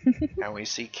 And we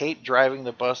see Kate driving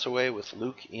the bus away with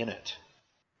Luke in it.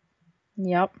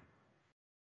 Yep.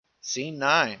 Scene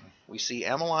 9. We see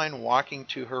Emmeline walking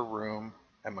to her room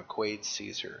and McQuaid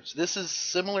sees her. So this is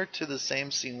similar to the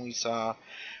same scene we saw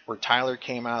where Tyler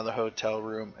came out of the hotel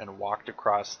room and walked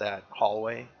across that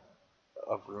hallway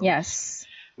of rooms. Yes.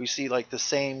 We see like the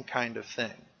same kind of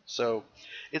thing. So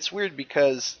it's weird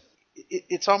because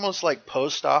it's almost like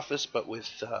Post Office but with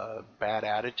bad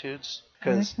attitudes.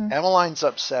 Because Emmeline's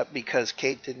upset because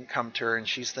Kate didn't come to her, and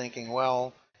she's thinking,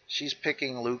 well, she's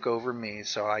picking Luke over me,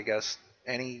 so I guess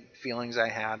any feelings I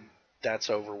had,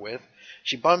 that's over with.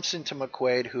 She bumps into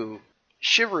McQuaid, who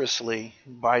chivalrously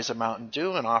buys a Mountain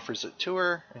Dew and offers it to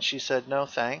her, and she said, no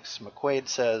thanks. McQuaid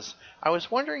says, I was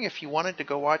wondering if you wanted to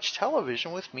go watch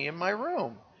television with me in my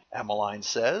room. Emmeline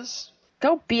says,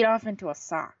 Go beat off into a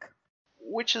sock.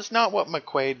 which is not what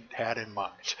McQuaid had in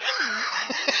mind.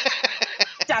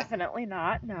 Definitely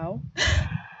not, no.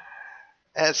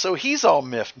 And so he's all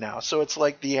miffed now. So it's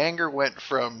like the anger went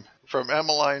from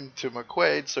Emmeline to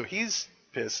McQuaid, so he's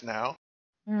pissed now.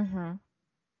 Mm-hmm.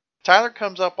 Tyler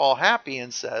comes up all happy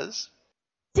and says,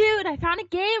 Dude, I found a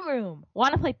game room.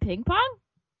 Want to play ping pong?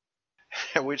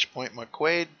 at which point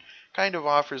McQuaid kind of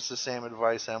offers the same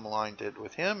advice Emmeline did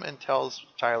with him and tells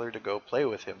Tyler to go play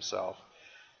with himself.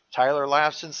 Tyler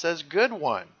laughs and says, good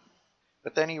one.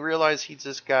 But then he realized he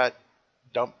just got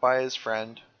dumped by his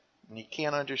friend, and he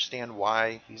can't understand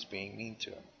why he's being mean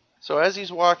to him. So as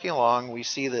he's walking along, we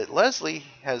see that Leslie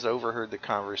has overheard the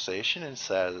conversation and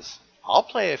says, I'll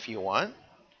play if you want.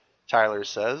 Tyler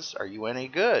says, are you any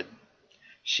good?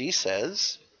 She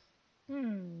says,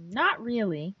 Not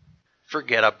really.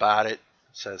 forget about it,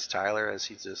 says Tyler as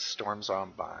he just storms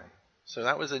on by. So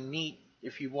that was a neat,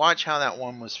 if you watch how that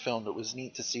one was filmed, it was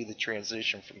neat to see the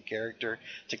transition from character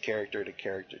to character to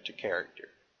character to character.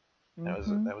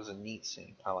 That was a neat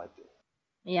scene. I liked it.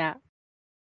 Yeah.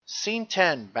 Scene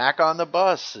 10, back on the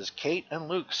bus as Kate and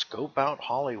Luke scope out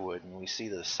Hollywood, and we see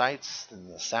the sights and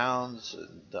the sounds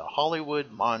and the Hollywood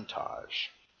montage.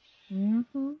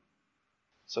 Mm-hmm.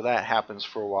 So that happens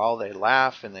for a while. They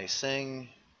laugh and they sing,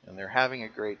 and they're having a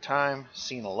great time.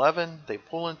 Scene 11, they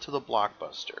pull into the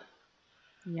Blockbuster.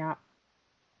 Yeah.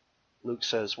 Luke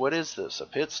says, what is this, a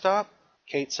pit stop?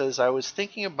 Kate says, I was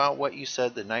thinking about what you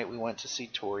said the night we went to see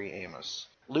Tori Amos.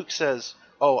 Luke says,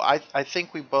 oh, I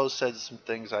think we both said some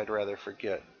things I'd rather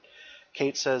forget.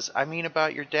 Kate says, I mean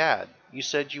about your dad. You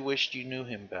said you wished you knew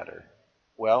him better.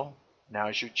 Well,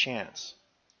 now's your chance.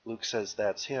 Luke says,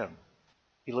 that's him.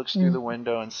 He looks through the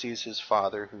window and sees his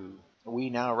father, who we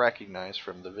now recognize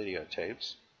from the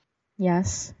videotapes.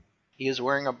 Yes. He is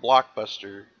wearing a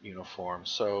Blockbuster uniform,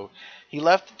 so he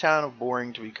left the town of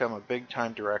Boring to become a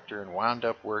big-time director and wound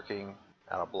up working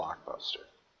at a Blockbuster.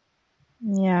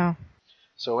 Yeah.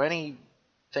 So anything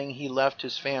he left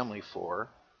his family for,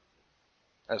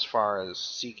 as far as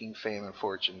seeking fame and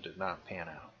fortune, did not pan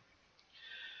out.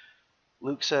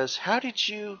 Luke says, how did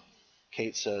you...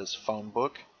 Kate says, phone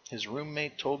book. His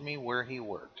roommate told me where he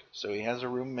worked. So he has a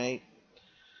roommate,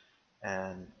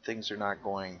 and things are not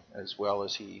going as well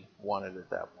as he wanted at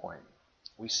that point.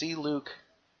 We see Luke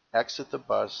exit the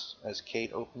bus as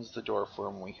Kate opens the door for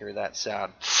him. We hear that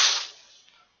sound.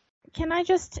 Can I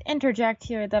just interject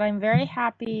here that I'm very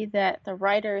happy that the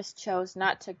writers chose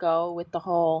not to go with the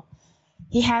whole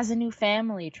he has a new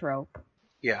family trope.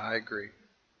 Yeah, I agree.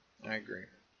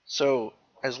 So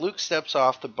as Luke steps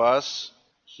off the bus,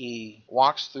 he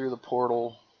walks through the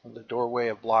portal, the doorway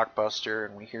of Blockbuster,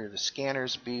 and we hear the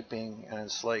scanners beeping, and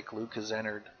it's like Luke has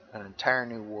entered an entire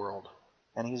new world.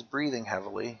 And he's breathing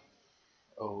heavily.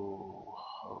 Oh,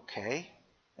 okay.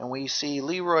 And we see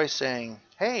Leroy saying,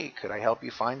 hey, could I help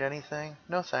you find anything?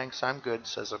 No thanks, I'm good,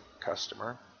 says a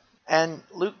customer. And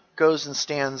Luke goes and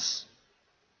stands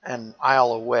an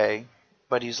aisle away,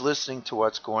 but he's listening to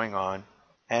what's going on.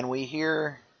 And we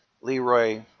hear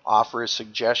Leroy offer a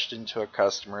suggestion to a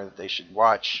customer that they should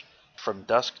watch From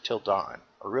Dusk Till Dawn,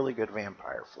 a really good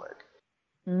vampire flick.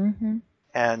 Mm-hmm.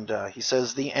 And he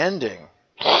says, the ending,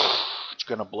 it's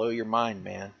going to blow your mind,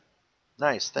 man.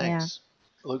 Nice, thanks. Yeah.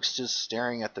 Luke's just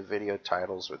staring at the video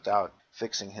titles without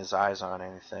fixing his eyes on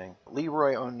anything.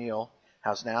 Leroy O'Neill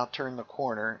has now turned the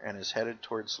corner and is headed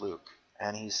towards Luke.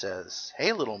 And he says,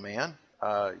 hey, little man,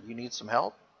 you need some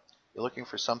help? You looking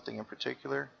for something in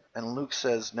particular? And Luke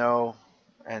says no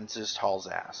and just hauls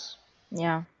ass.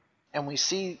 Yeah. And we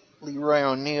see Leroy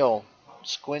O'Neill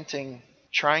squinting,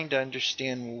 trying to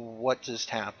understand what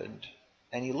just happened.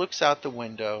 And he looks out the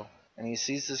window and he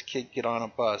sees this kid get on a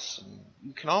bus. And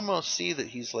you can almost see that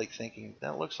he's like thinking,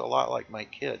 that looks a lot like my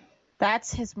kid.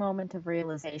 That's his moment of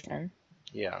realization.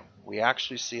 Yeah, we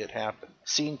actually see it happen.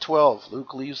 Scene 12,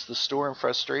 Luke leaves the store in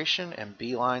frustration and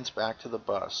beelines back to the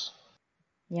bus.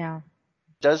 Yeah.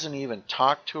 Doesn't even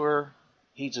talk to her.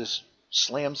 He just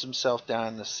slams himself down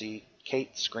in the seat,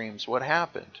 Kate screams, "What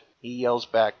happened?" He yells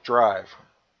back, "Drive."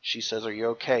 She says, "Are you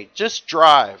okay?" "Just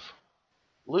drive."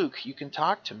 "Luke, you can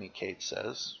talk to me," Kate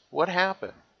says. "What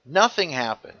happened?" "Nothing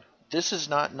happened." "This is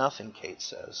not nothing," Kate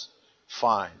says.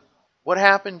 "Fine. What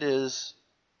happened is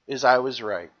I was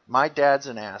right. My dad's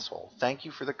an asshole. Thank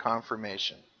you for the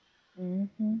confirmation."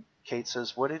 Mm-hmm. Kate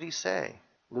says, "What did he say?"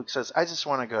 Luke says, "I just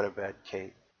want to go to bed,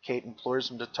 Kate." Kate implores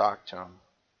him to talk to him.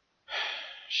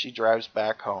 She drives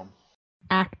back home.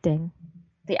 Acting.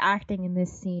 The acting in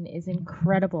this scene is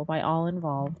incredible by all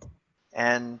involved.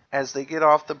 And as they get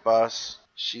off the bus,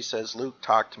 she says, "Luke,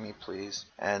 talk to me, please."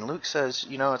 And Luke says,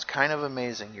 "You know, it's kind of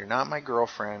amazing. You're not my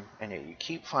girlfriend, and yet you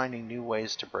keep finding new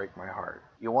ways to break my heart.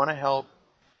 You want to help?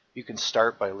 You can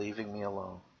start by leaving me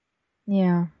alone."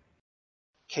 Yeah.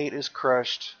 Kate is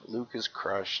crushed. Luke is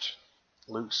crushed.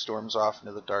 Luke storms off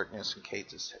into the darkness, and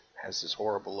Kate has this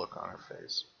horrible look on her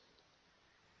face.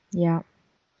 Yeah.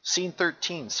 Scene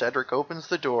 13. Cedric opens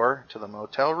the door to the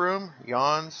motel room,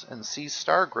 yawns, and sees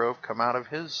Stargrove come out of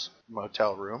his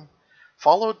motel room,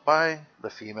 followed by the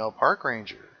female park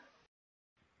ranger.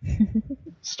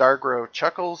 Stargrove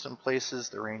chuckles and places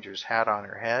the ranger's hat on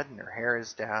her head, and her hair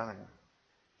is down, and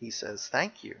he says,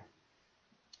 "Thank you."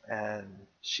 And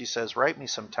she says, "Write me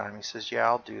sometime." He says, "Yeah,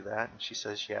 I'll do that." And she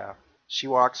says, "Yeah." She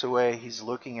walks away. He's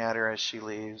looking at her as she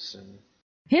leaves, and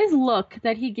His look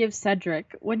that he gives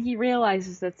Cedric when he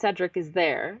realizes that Cedric is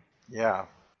there yeah.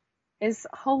 is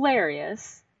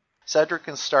hilarious. Cedric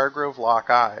and Stargrove lock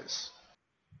eyes.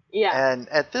 Yeah. And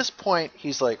at this point,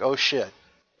 he's like, "Oh shit.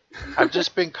 I've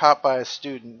just been caught by a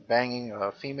student banging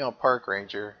a female park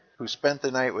ranger who spent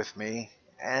the night with me.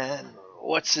 And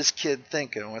what's this kid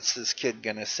thinking? What's this kid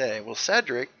gonna say?" Well,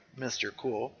 Cedric, Mr.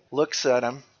 Cool, looks at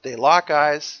him. They lock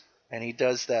eyes, and he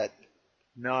does that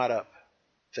nod up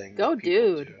thing. Go, that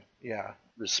people dude. do. Yeah.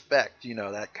 Respect,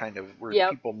 that kind of where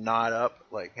Yep. people nod up,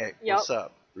 like, "Hey, Yep. what's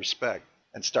up?" Respect.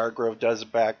 And Stargrove does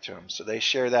it back to him. So they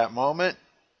share that moment,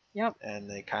 Yep. and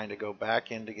they kind of go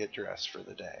back in to get dressed for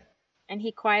the day. And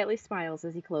he quietly smiles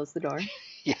as he closed the door.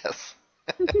 Yes.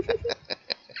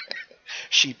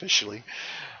 Sheepishly.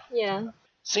 Yeah.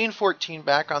 Scene 14,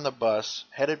 back on the bus,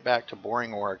 headed back to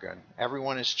Boring, Oregon.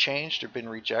 Everyone has changed or been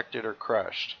rejected or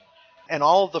crushed. And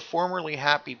all of the formerly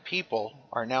happy people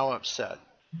are now upset.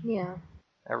 Yeah.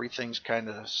 Everything's kind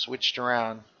of switched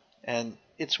around. And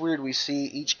it's weird, we see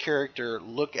each character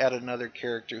look at another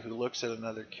character who looks at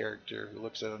another character who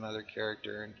looks at another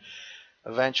character, and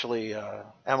eventually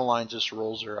Emmeline just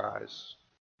rolls her eyes.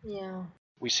 Yeah.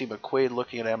 We see McQuaid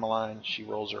looking at Emmeline. She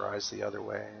rolls her eyes the other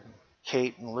way. And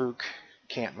Kate and Luke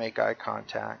can't make eye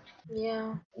contact.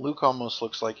 Yeah. Luke almost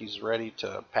looks like he's ready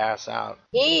to pass out.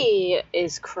 He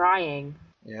is crying.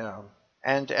 Yeah.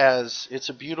 And as It's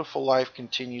a Beautiful Life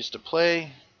continues to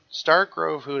play,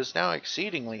 Stargrove, who is now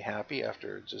exceedingly happy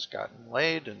after just gotten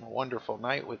laid and a wonderful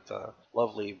night with the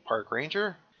lovely park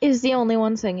ranger, Is the only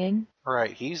one singing.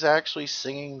 right, he's actually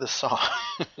singing the song.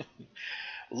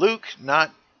 Luke,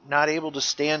 not able to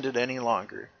stand it any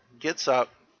longer, gets up,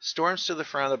 storms to the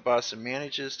front of the bus, and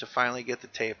manages to finally get the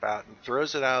tape out and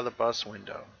throws it out of the bus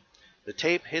window. The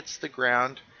tape hits the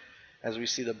ground as we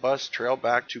see the bus trail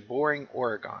back to Boring,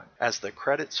 Oregon, as the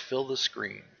credits fill the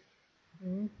screen.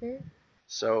 Mm-hmm.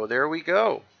 So there we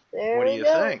go. What do you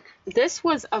think? This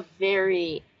was a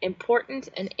very important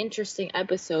and interesting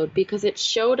episode because it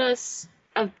showed us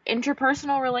of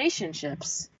interpersonal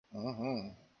relationships. Mm-hmm.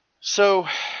 So,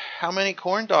 how many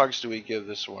corn dogs do we give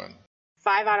this one?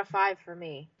 5 out of 5 for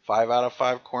me. 5 out of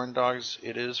 5 corn dogs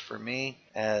it is for me,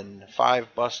 and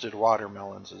 5 busted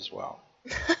watermelons as well.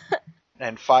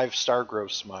 And 5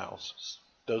 Stargrove smiles.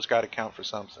 Those got to count for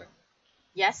something.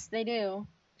 Yes, they do.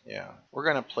 Yeah. We're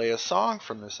going to play a song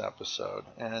from this episode.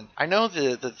 And I know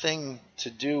the thing to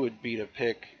do would be to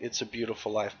pick It's a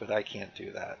Beautiful Life, but I can't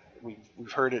do that.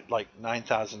 We've heard it like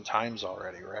 9,000 times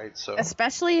already, right? So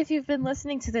Especially if you've been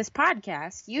listening to this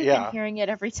podcast. You've Yeah. been hearing it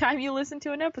every time you listen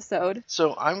to an episode.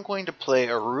 So I'm going to play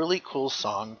a really cool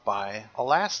song by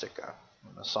Elastica.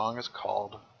 And the song is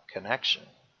called Connection.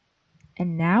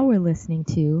 And now we're listening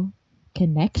to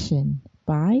Connection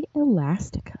by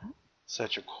Elastica.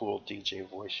 Such a cool DJ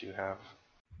voice you have.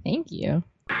 Thank you.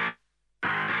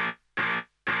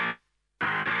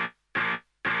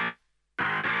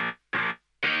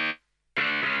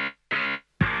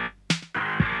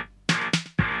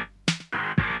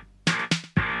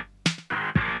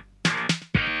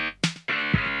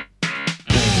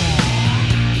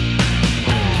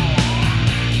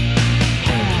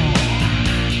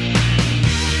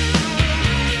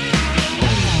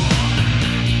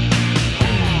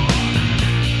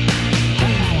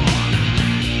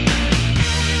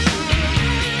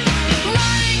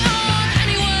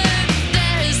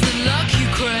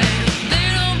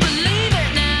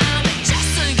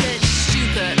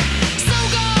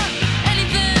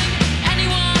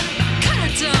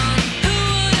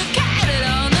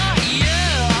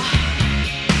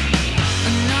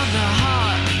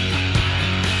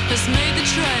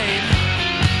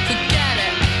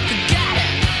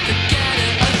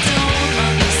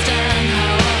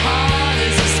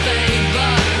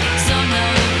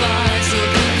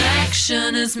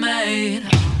 is made.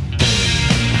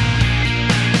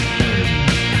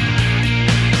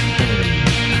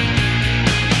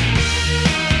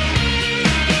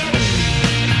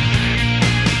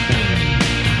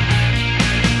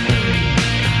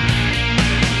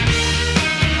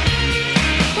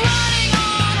 Running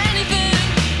on anything,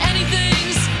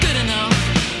 anything's good enough.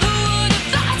 Who would have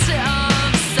thought it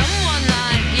of someone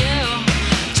like you?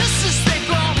 Just as they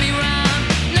brought me round,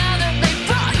 now that they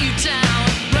brought you down.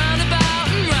 Roundabout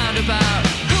and roundabout,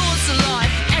 who wants a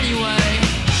life anyway?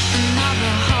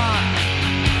 Another heart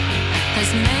has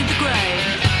made the grave.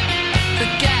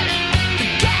 Forget it,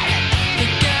 forget it,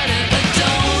 forget it. I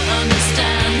don't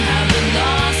understand how the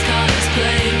last card is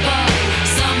played, but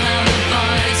somehow the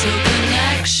vital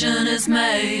connection is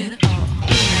made.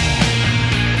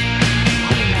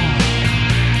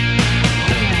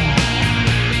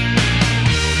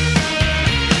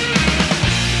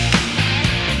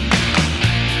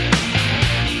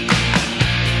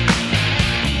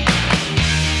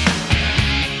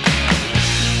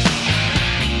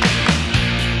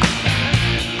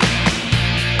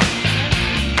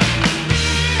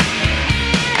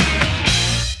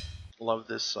 Love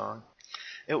this song.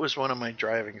 It was one of my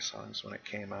driving songs when it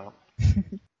came out.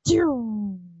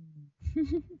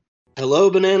 Hello,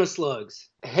 Banana Slugs.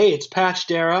 Hey, it's Patch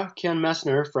Dara, Ken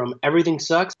Messner from Everything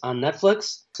Sucks on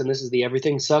Netflix, and this is the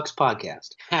Everything Sucks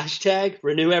podcast. Hashtag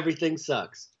Renew Everything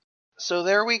Sucks. So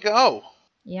there we go.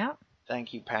 Yeah.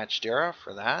 Thank you, Patch Dara,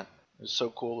 for that. It was so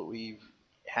cool that we've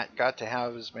got to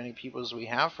have as many people as we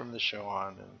have from the show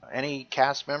on. And any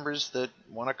cast members that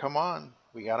want to come on,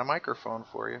 we got a microphone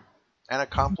for you. And a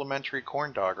complimentary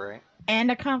corn dog, right?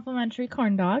 And a complimentary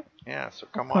corn dog, Yeah, so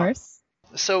come of course.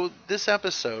 on. So this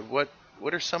episode, what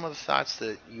are some of the thoughts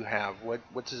that you have? What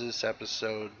does this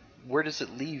episode, where does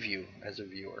it leave you as a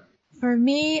viewer? For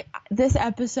me, this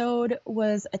episode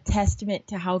was a testament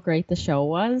to how great the show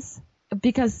was,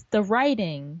 because the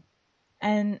writing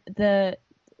and the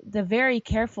very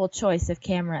careful choice of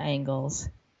camera angles,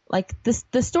 like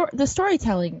the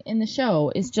storytelling in the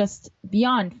show is just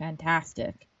beyond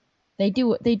fantastic. They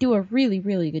do a really,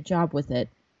 really good job with it.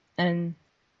 And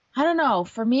I don't know,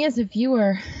 for me as a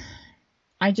viewer,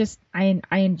 I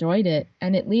enjoyed it,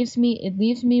 and it leaves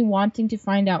me wanting to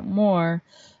find out more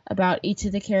about each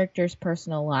of the characters'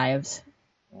 personal lives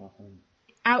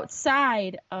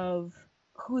outside of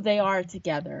who they are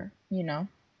together, you know?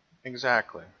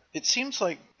 Exactly. It seems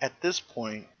like at this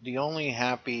point, the only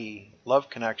happy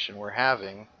love connection we're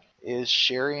having is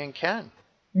Sherry and Ken.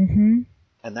 Mm-hmm.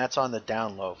 And that's on the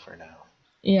down low for now.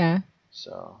 Yeah.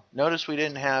 So notice we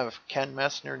didn't have Ken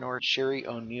Messner nor Sherry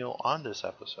O'Neill on this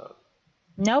episode.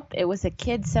 Nope, it was a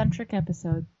kid-centric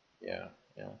episode. Yeah.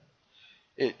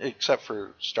 Except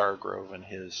for Stargrove and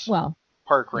his Well,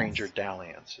 park ranger yes.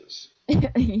 dalliances.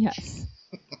 Yes.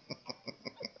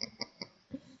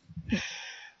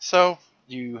 So,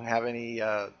 do you have any,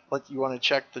 you want to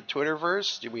check the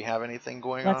Twitterverse? Do we have anything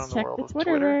going on in Let's the check world the of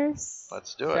Twitter? Twitterverse.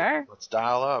 Let's do it. Sure. Let's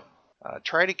dial up.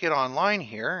 Try to get online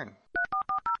here, and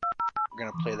we're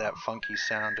going to play that funky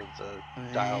sound of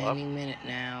the dial up. Any minute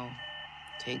now.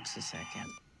 Takes a second.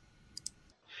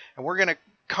 And we're going to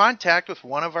contact with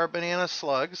one of our banana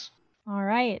slugs. All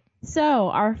right. So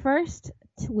our first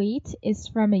tweet is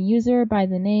from a user by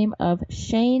the name of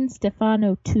Shane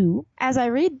Stefano 2. As I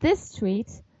read this tweet,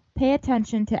 pay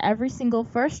attention to every single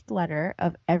first letter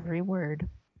of every word.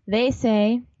 They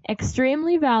say,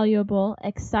 extremely valuable,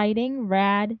 exciting,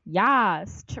 rad,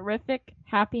 yas, terrific,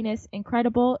 happiness,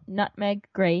 incredible, nutmeg,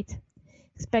 great,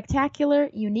 spectacular,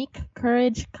 unique,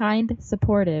 courage, kind,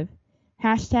 supportive.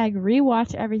 Hashtag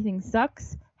rewatch everything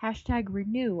sucks. Hashtag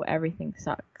renew everything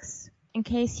sucks. In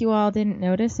case you all didn't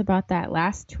notice about that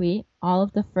last tweet, all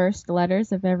of the first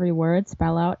letters of every word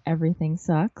spell out everything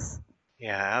sucks.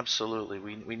 Yeah, absolutely.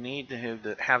 We need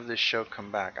to have this show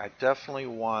come back. I definitely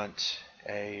want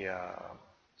a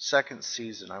second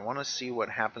season. I want to see what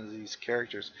happens to these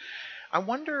characters. I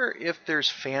wonder if there's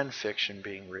fan fiction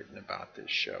being written about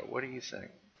this show. What do you think?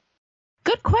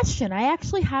 Good question. I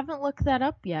actually haven't looked that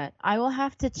up yet. I will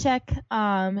have to check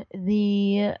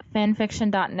the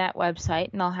fanfiction.net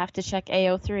website, and I'll have to check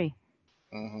AO3.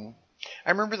 I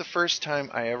remember the first time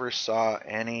I ever saw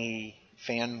any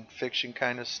fan fiction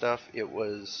kind of stuff, it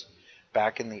was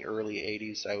back in the early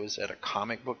 80s. I was at a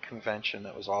comic book convention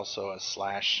that was also a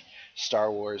 /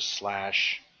 Star Wars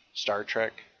 / Star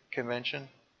Trek convention.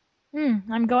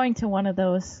 I'm going to one of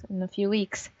those in a few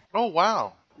weeks. Oh,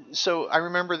 wow. So I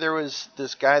remember there was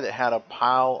this guy that had a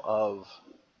pile of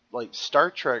like Star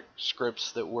Trek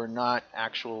scripts that were not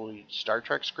actually Star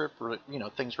Trek script, or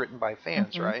things written by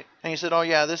fans, Mhm. right? And he said, "Oh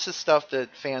yeah, this is stuff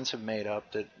that fans have made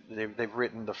up, that they've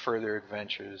written the further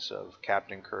adventures of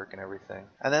Captain Kirk and everything."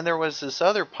 And then there was this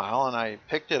other pile, and I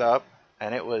picked it up,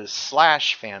 and it was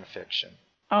Slash fan fiction.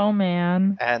 Oh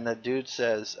man. And the dude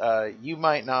says, "You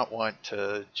might not want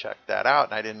to check that out."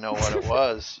 And I didn't know what it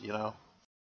was.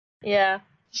 Yeah.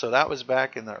 So that was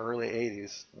back in the early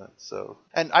 '80s.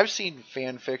 And I've seen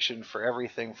fan fiction for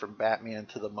everything from Batman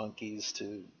to the Monkees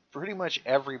to pretty much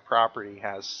every property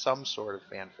has some sort of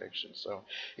fan fiction. So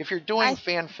if you're doing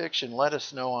fan fiction, let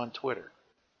us know on Twitter.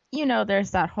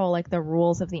 There's that whole like the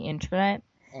rules of the internet.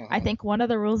 I Mhm. think one of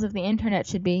the rules of the internet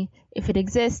should be if it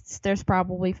exists, there's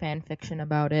probably fan fiction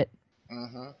about it.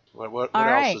 Mhm. What All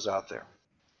else right. is out there?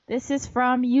 This is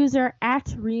from user at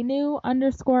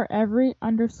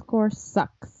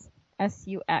renew_every_sucks.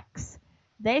 SUX.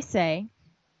 They say,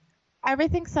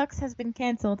 Everything Sucks has been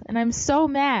canceled, and I'm so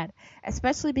mad,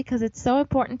 especially because it's so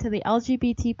important to the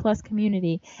LGBT plus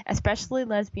community, especially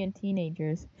lesbian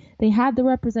teenagers. They had the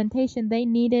representation they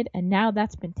needed, and now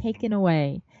that's been taken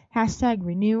away.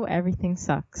 #renew everything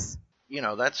sucks.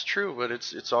 That's true, but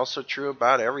it's also true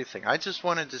about everything. I just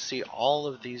wanted to see all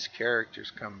of these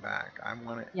characters come back. I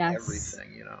wanted Yes.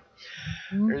 everything.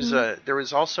 Mhm. There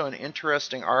was also an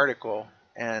interesting article,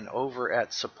 and over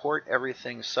at Support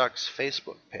Everything Sucks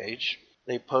Facebook page,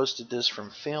 they posted this from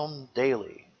Film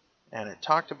Daily, and it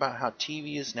talked about how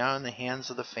TV is now in the hands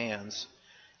of the fans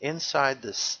inside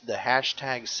the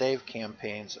 #Save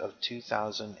campaigns of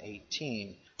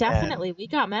 2018. Definitely, we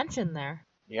got mentioned there.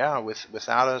 Yeah,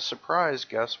 without a surprise,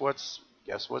 guess what's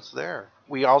there?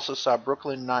 We also saw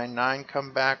Brooklyn Nine-Nine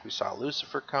come back. We saw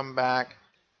Lucifer come back.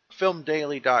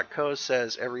 FilmDaily.co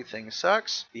says everything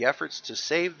sucks. The efforts to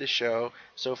save the show.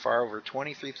 So far, over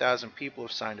 23,000 people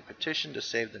have signed a petition to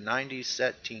save the 90s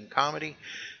set teen comedy.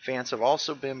 Fans have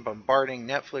also been bombarding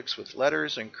Netflix with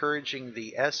letters encouraging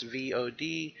the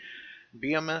SVOD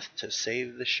behemoth to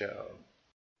save the show.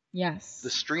 Yes. The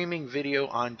streaming video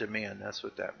on demand, that's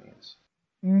what that means.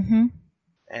 Mm-hmm.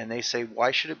 And they say,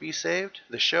 why should it be saved?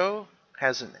 The show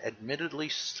has an admittedly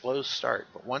slow start,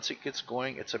 but once it gets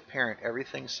going, it's apparent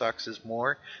Everything Sucks is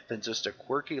more than just a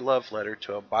quirky love letter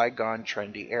to a bygone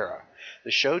trendy era.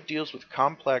 The show deals with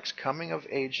complex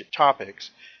coming-of-age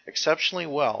topics exceptionally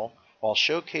well, while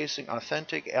showcasing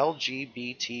authentic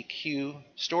LGBTQ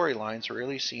storylines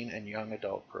rarely seen in young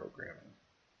adult programming.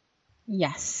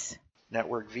 Yes.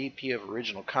 Network VP of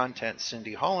Original Content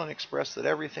Cindy Holland expressed that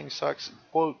Everything Sucks,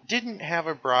 quote, didn't have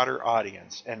a broader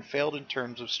audience and failed in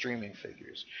terms of streaming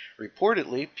figures.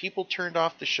 Reportedly, people turned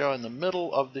off the show in the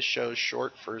middle of the show's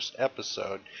short first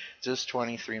episode, just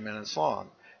 23 minutes long,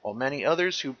 while many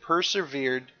others who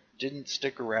persevered didn't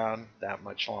stick around that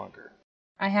much longer.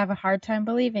 I have a hard time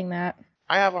believing that.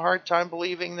 I have a hard time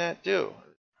believing that too.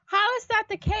 How is that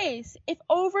the case if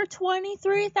over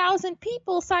 23,000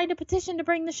 people signed a petition to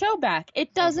bring the show back?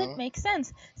 It doesn't make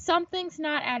sense. Something's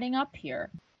not adding up here.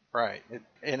 Right.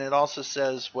 And it also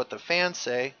says what the fans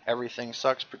say. Everything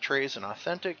Sucks portrays an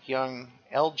authentic young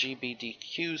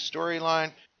LGBTQ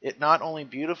storyline. It not only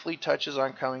beautifully touches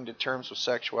on coming to terms with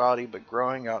sexuality, but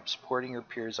growing up, supporting your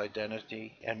peers'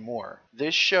 identity, and more.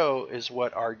 This show is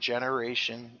what our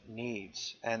generation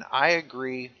needs, and I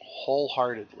agree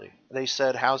wholeheartedly. They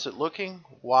said, how's it looking?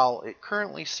 While it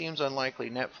currently seems unlikely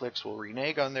Netflix will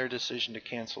renege on their decision to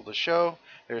cancel the show,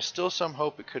 there is still some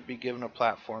hope it could be given a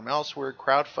platform elsewhere.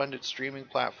 Crowd-funded streaming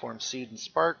platform Seed and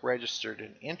Spark registered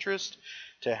an interest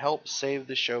to help save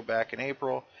the show back in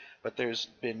April, but there's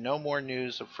been no more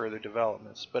news of further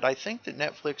developments. But I think that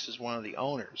Netflix is one of the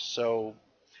owners, so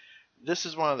this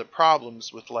is one of the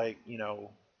problems with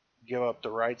give up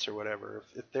the rights or whatever.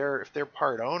 If they're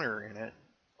part owner in it,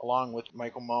 along with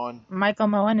Michael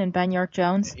Moen, and Ben York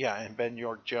Jones. yeah, and Ben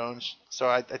York Jones, so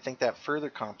I think that further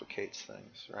complicates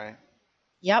things, right?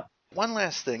 Yep. One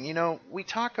last thing, we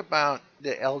talk about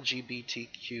the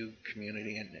LGBTQ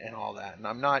community and all that, and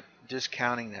I'm not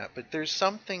discounting that, but there's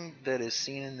something that is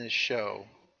seen in this show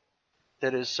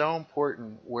that is so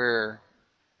important where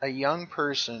a young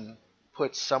person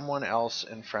puts someone else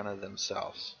in front of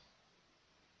themselves.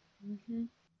 Mm-hmm.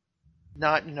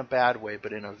 Not in a bad way,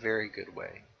 but in a very good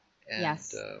way. And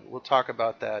Yes. We'll talk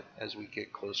about that as we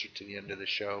get closer to the end of the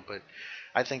show, but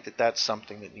I think that that's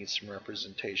something that needs some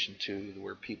representation too,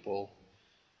 where people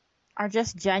Are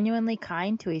just genuinely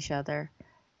kind to each other.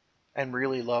 and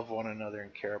really love one another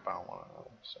and care about one another.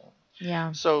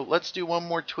 Yeah. So let's do one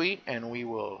more tweet, and we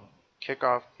will kick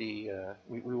off the.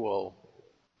 We will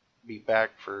be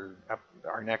back for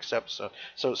our next episode.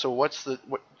 So what's the?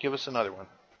 Give us another one.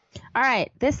 All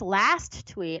right, this last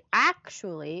tweet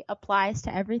actually applies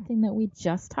to everything that we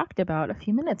just talked about a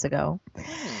few minutes ago.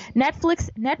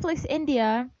 Netflix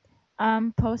India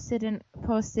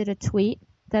posted a tweet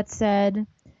that said,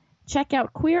 "Check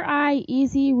out Queer Eye,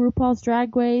 Easy, RuPaul's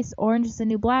Drag Race, Orange is the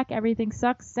New Black, Everything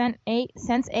Sucks, Sense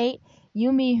 8,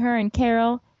 You, Me, Her, and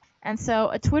Carol." And so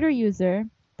a Twitter user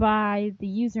by the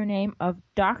username of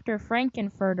Dr.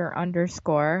 Frankenfurter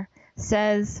 _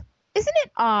 says, "Isn't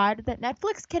it odd that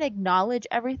Netflix can acknowledge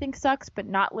Everything Sucks but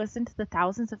not listen to the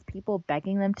thousands of people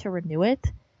begging them to renew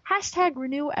it? Hashtag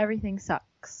renew Everything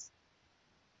Sucks."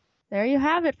 There you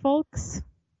have it, folks.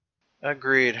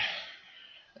 Agreed.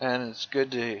 And it's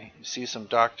good to see some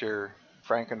Dr.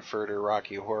 Frankenfurter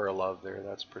Rocky Horror love there.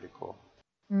 That's pretty cool.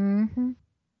 Mm-hmm.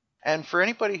 And for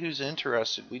anybody who's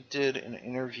interested, we did an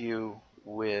interview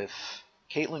with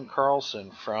Caitlin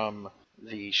Carlson from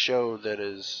the show that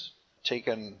has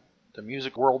taken the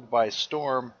music world by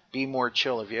storm, Be More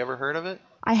Chill. Have you ever heard of it?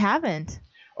 I haven't.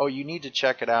 Oh, you need to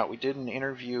check it out. We did an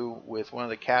interview with one of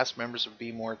the cast members of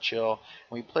Be More Chill.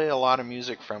 We play a lot of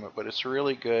music from it, but it's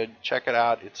really good. Check it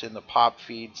out. It's in the pop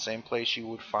feed, same place you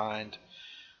would find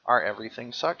our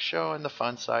Everything Sucks show and the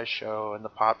Fun Size show and the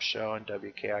Pop show and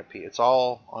WKIP. It's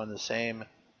all on the same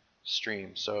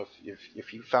stream. So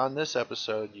if you found this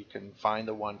episode, you can find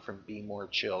the one from Be More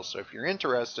Chill. So if you're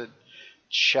interested,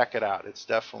 check it out. It's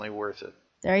definitely worth it.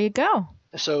 There you go.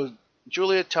 So,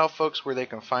 Julia, tell folks where they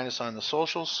can find us on the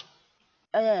socials.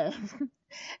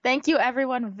 Thank you,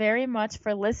 everyone, very much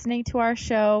for listening to our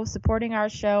show, supporting our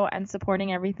show, and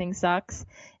supporting Everything Sucks.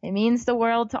 It means the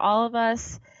world to all of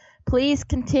us. Please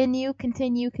continue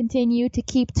to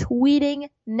keep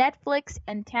tweeting Netflix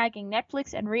and tagging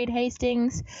Netflix and Reed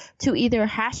Hastings to either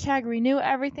hashtag renew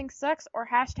Everything Sucks or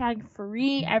hashtag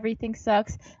free Everything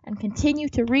Sucks, and continue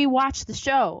to rewatch the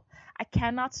show. I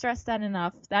cannot stress that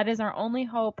enough. That is our only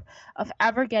hope of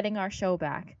ever getting our show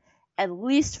back, at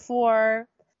least for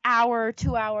our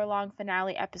 2-hour-long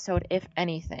finale episode, if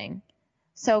anything.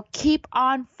 So keep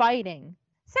on fighting.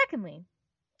 Secondly,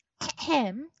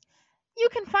 you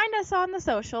can find us on the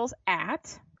socials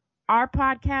at our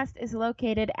podcast is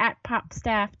located at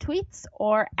PopStaff Tweets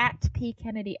or at P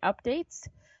Kennedy Updates.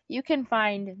 You can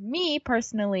find me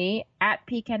personally at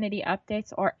P Kennedy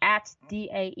Updates or at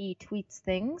DAE Tweets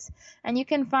Things. And you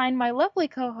can find my lovely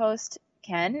co-host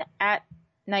Ken at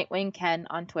Nightwing Ken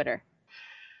on Twitter.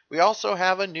 We also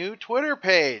have a new Twitter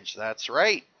page. That's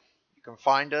right. You can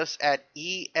find us at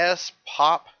ES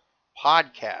Pop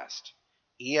Podcast.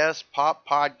 ES Pop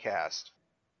Podcast.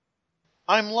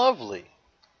 I'm lovely.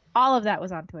 All of that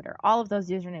was on Twitter. All of those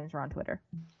usernames were on Twitter.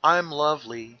 I'm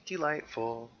lovely,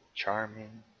 delightful,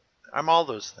 charming. I'm all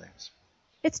those things.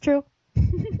 It's true.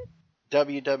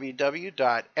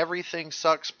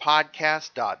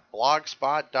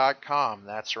 www.everythingsuckspodcast.blogspot.com.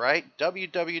 That's right.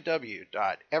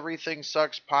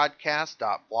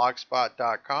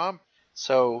 www.everythingsuckspodcast.blogspot.com.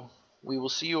 So we will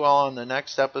see you all on the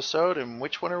next episode. And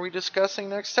which one are we discussing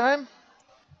next time?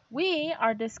 We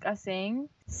are discussing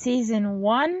Season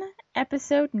 1,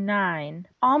 Episode 9.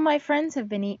 All my friends have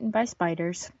been eaten by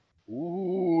spiders.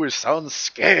 Ooh, it sounds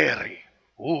scary.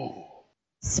 Ooh.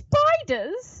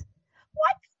 Spiders?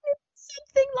 Why can't it be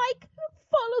something like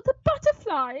follow the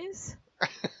butterflies?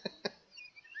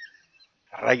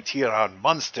 Right here on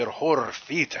Monster Horror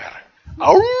Theater.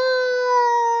 Ow!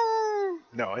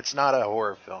 No, it's not a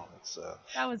horror film. It's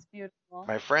That was beautiful.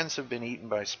 My friends have been eaten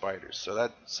by spiders, so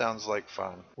that sounds like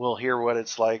fun. We'll hear what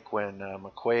it's like when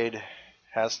McQuaid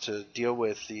has to deal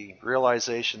with the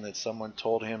realization that someone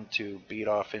told him to beat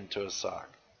off into a sock.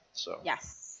 So.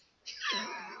 Yes.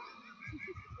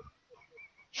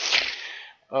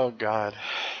 Oh, God.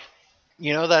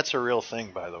 You know that's a real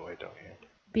thing, by the way, don't you?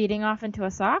 Beating off into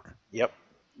a sock? Yep.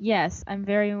 Yes, I'm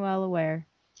very well aware.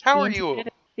 How are you?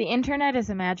 The internet is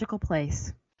a magical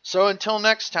place. So until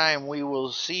next time, we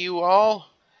will see you all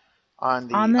on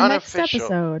the next unofficial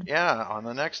episode. Yeah, on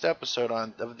the next episode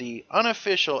of the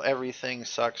unofficial Everything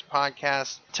Sucks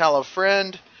podcast. Tell a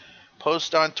friend,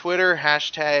 post on Twitter,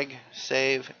 hashtag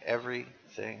save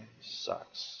everything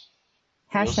sucks.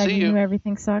 Hashtag see you. renew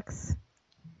everything sucks.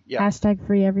 Yeah. Hashtag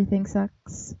free everything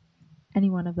sucks. Any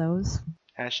one of those.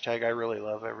 Hashtag I really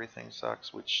love everything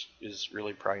sucks, which is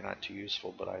really probably not too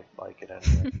useful, but I like it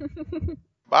anyway.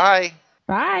 Bye.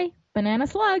 Bye. Banana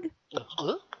slug.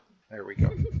 There we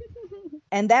go.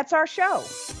 And that's our show.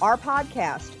 Our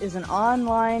podcast is an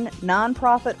online,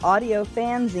 non-profit audio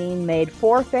fanzine made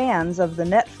for fans of the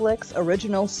Netflix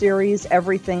original series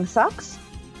Everything Sucks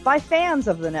by fans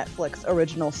of the Netflix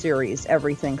original series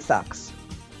Everything Sucks.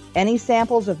 Any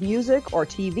samples of music or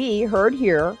TV heard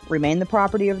here remain the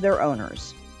property of their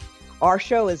owners. Our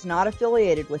show is not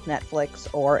affiliated with Netflix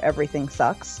or Everything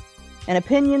Sucks, and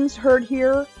opinions heard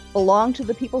here belong to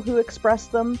the people who express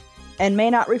them and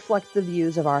may not reflect the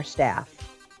views of our staff.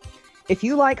 If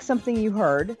you like something you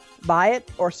heard, buy it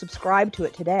or subscribe to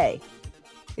it today.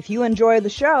 If you enjoy the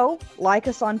show, like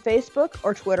us on Facebook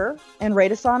or Twitter and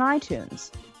rate us on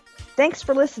iTunes. Thanks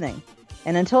for listening.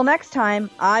 And until next time,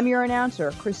 I'm your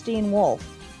announcer, Christine Wolf,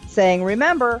 saying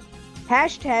remember,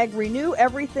 hashtag renew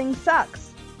everything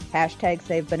sucks. Hashtag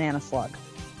save banana slug.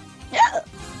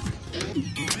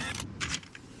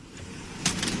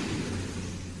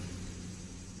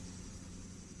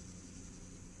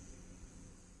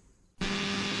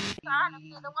 Trying to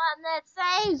be the one that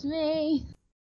saves me.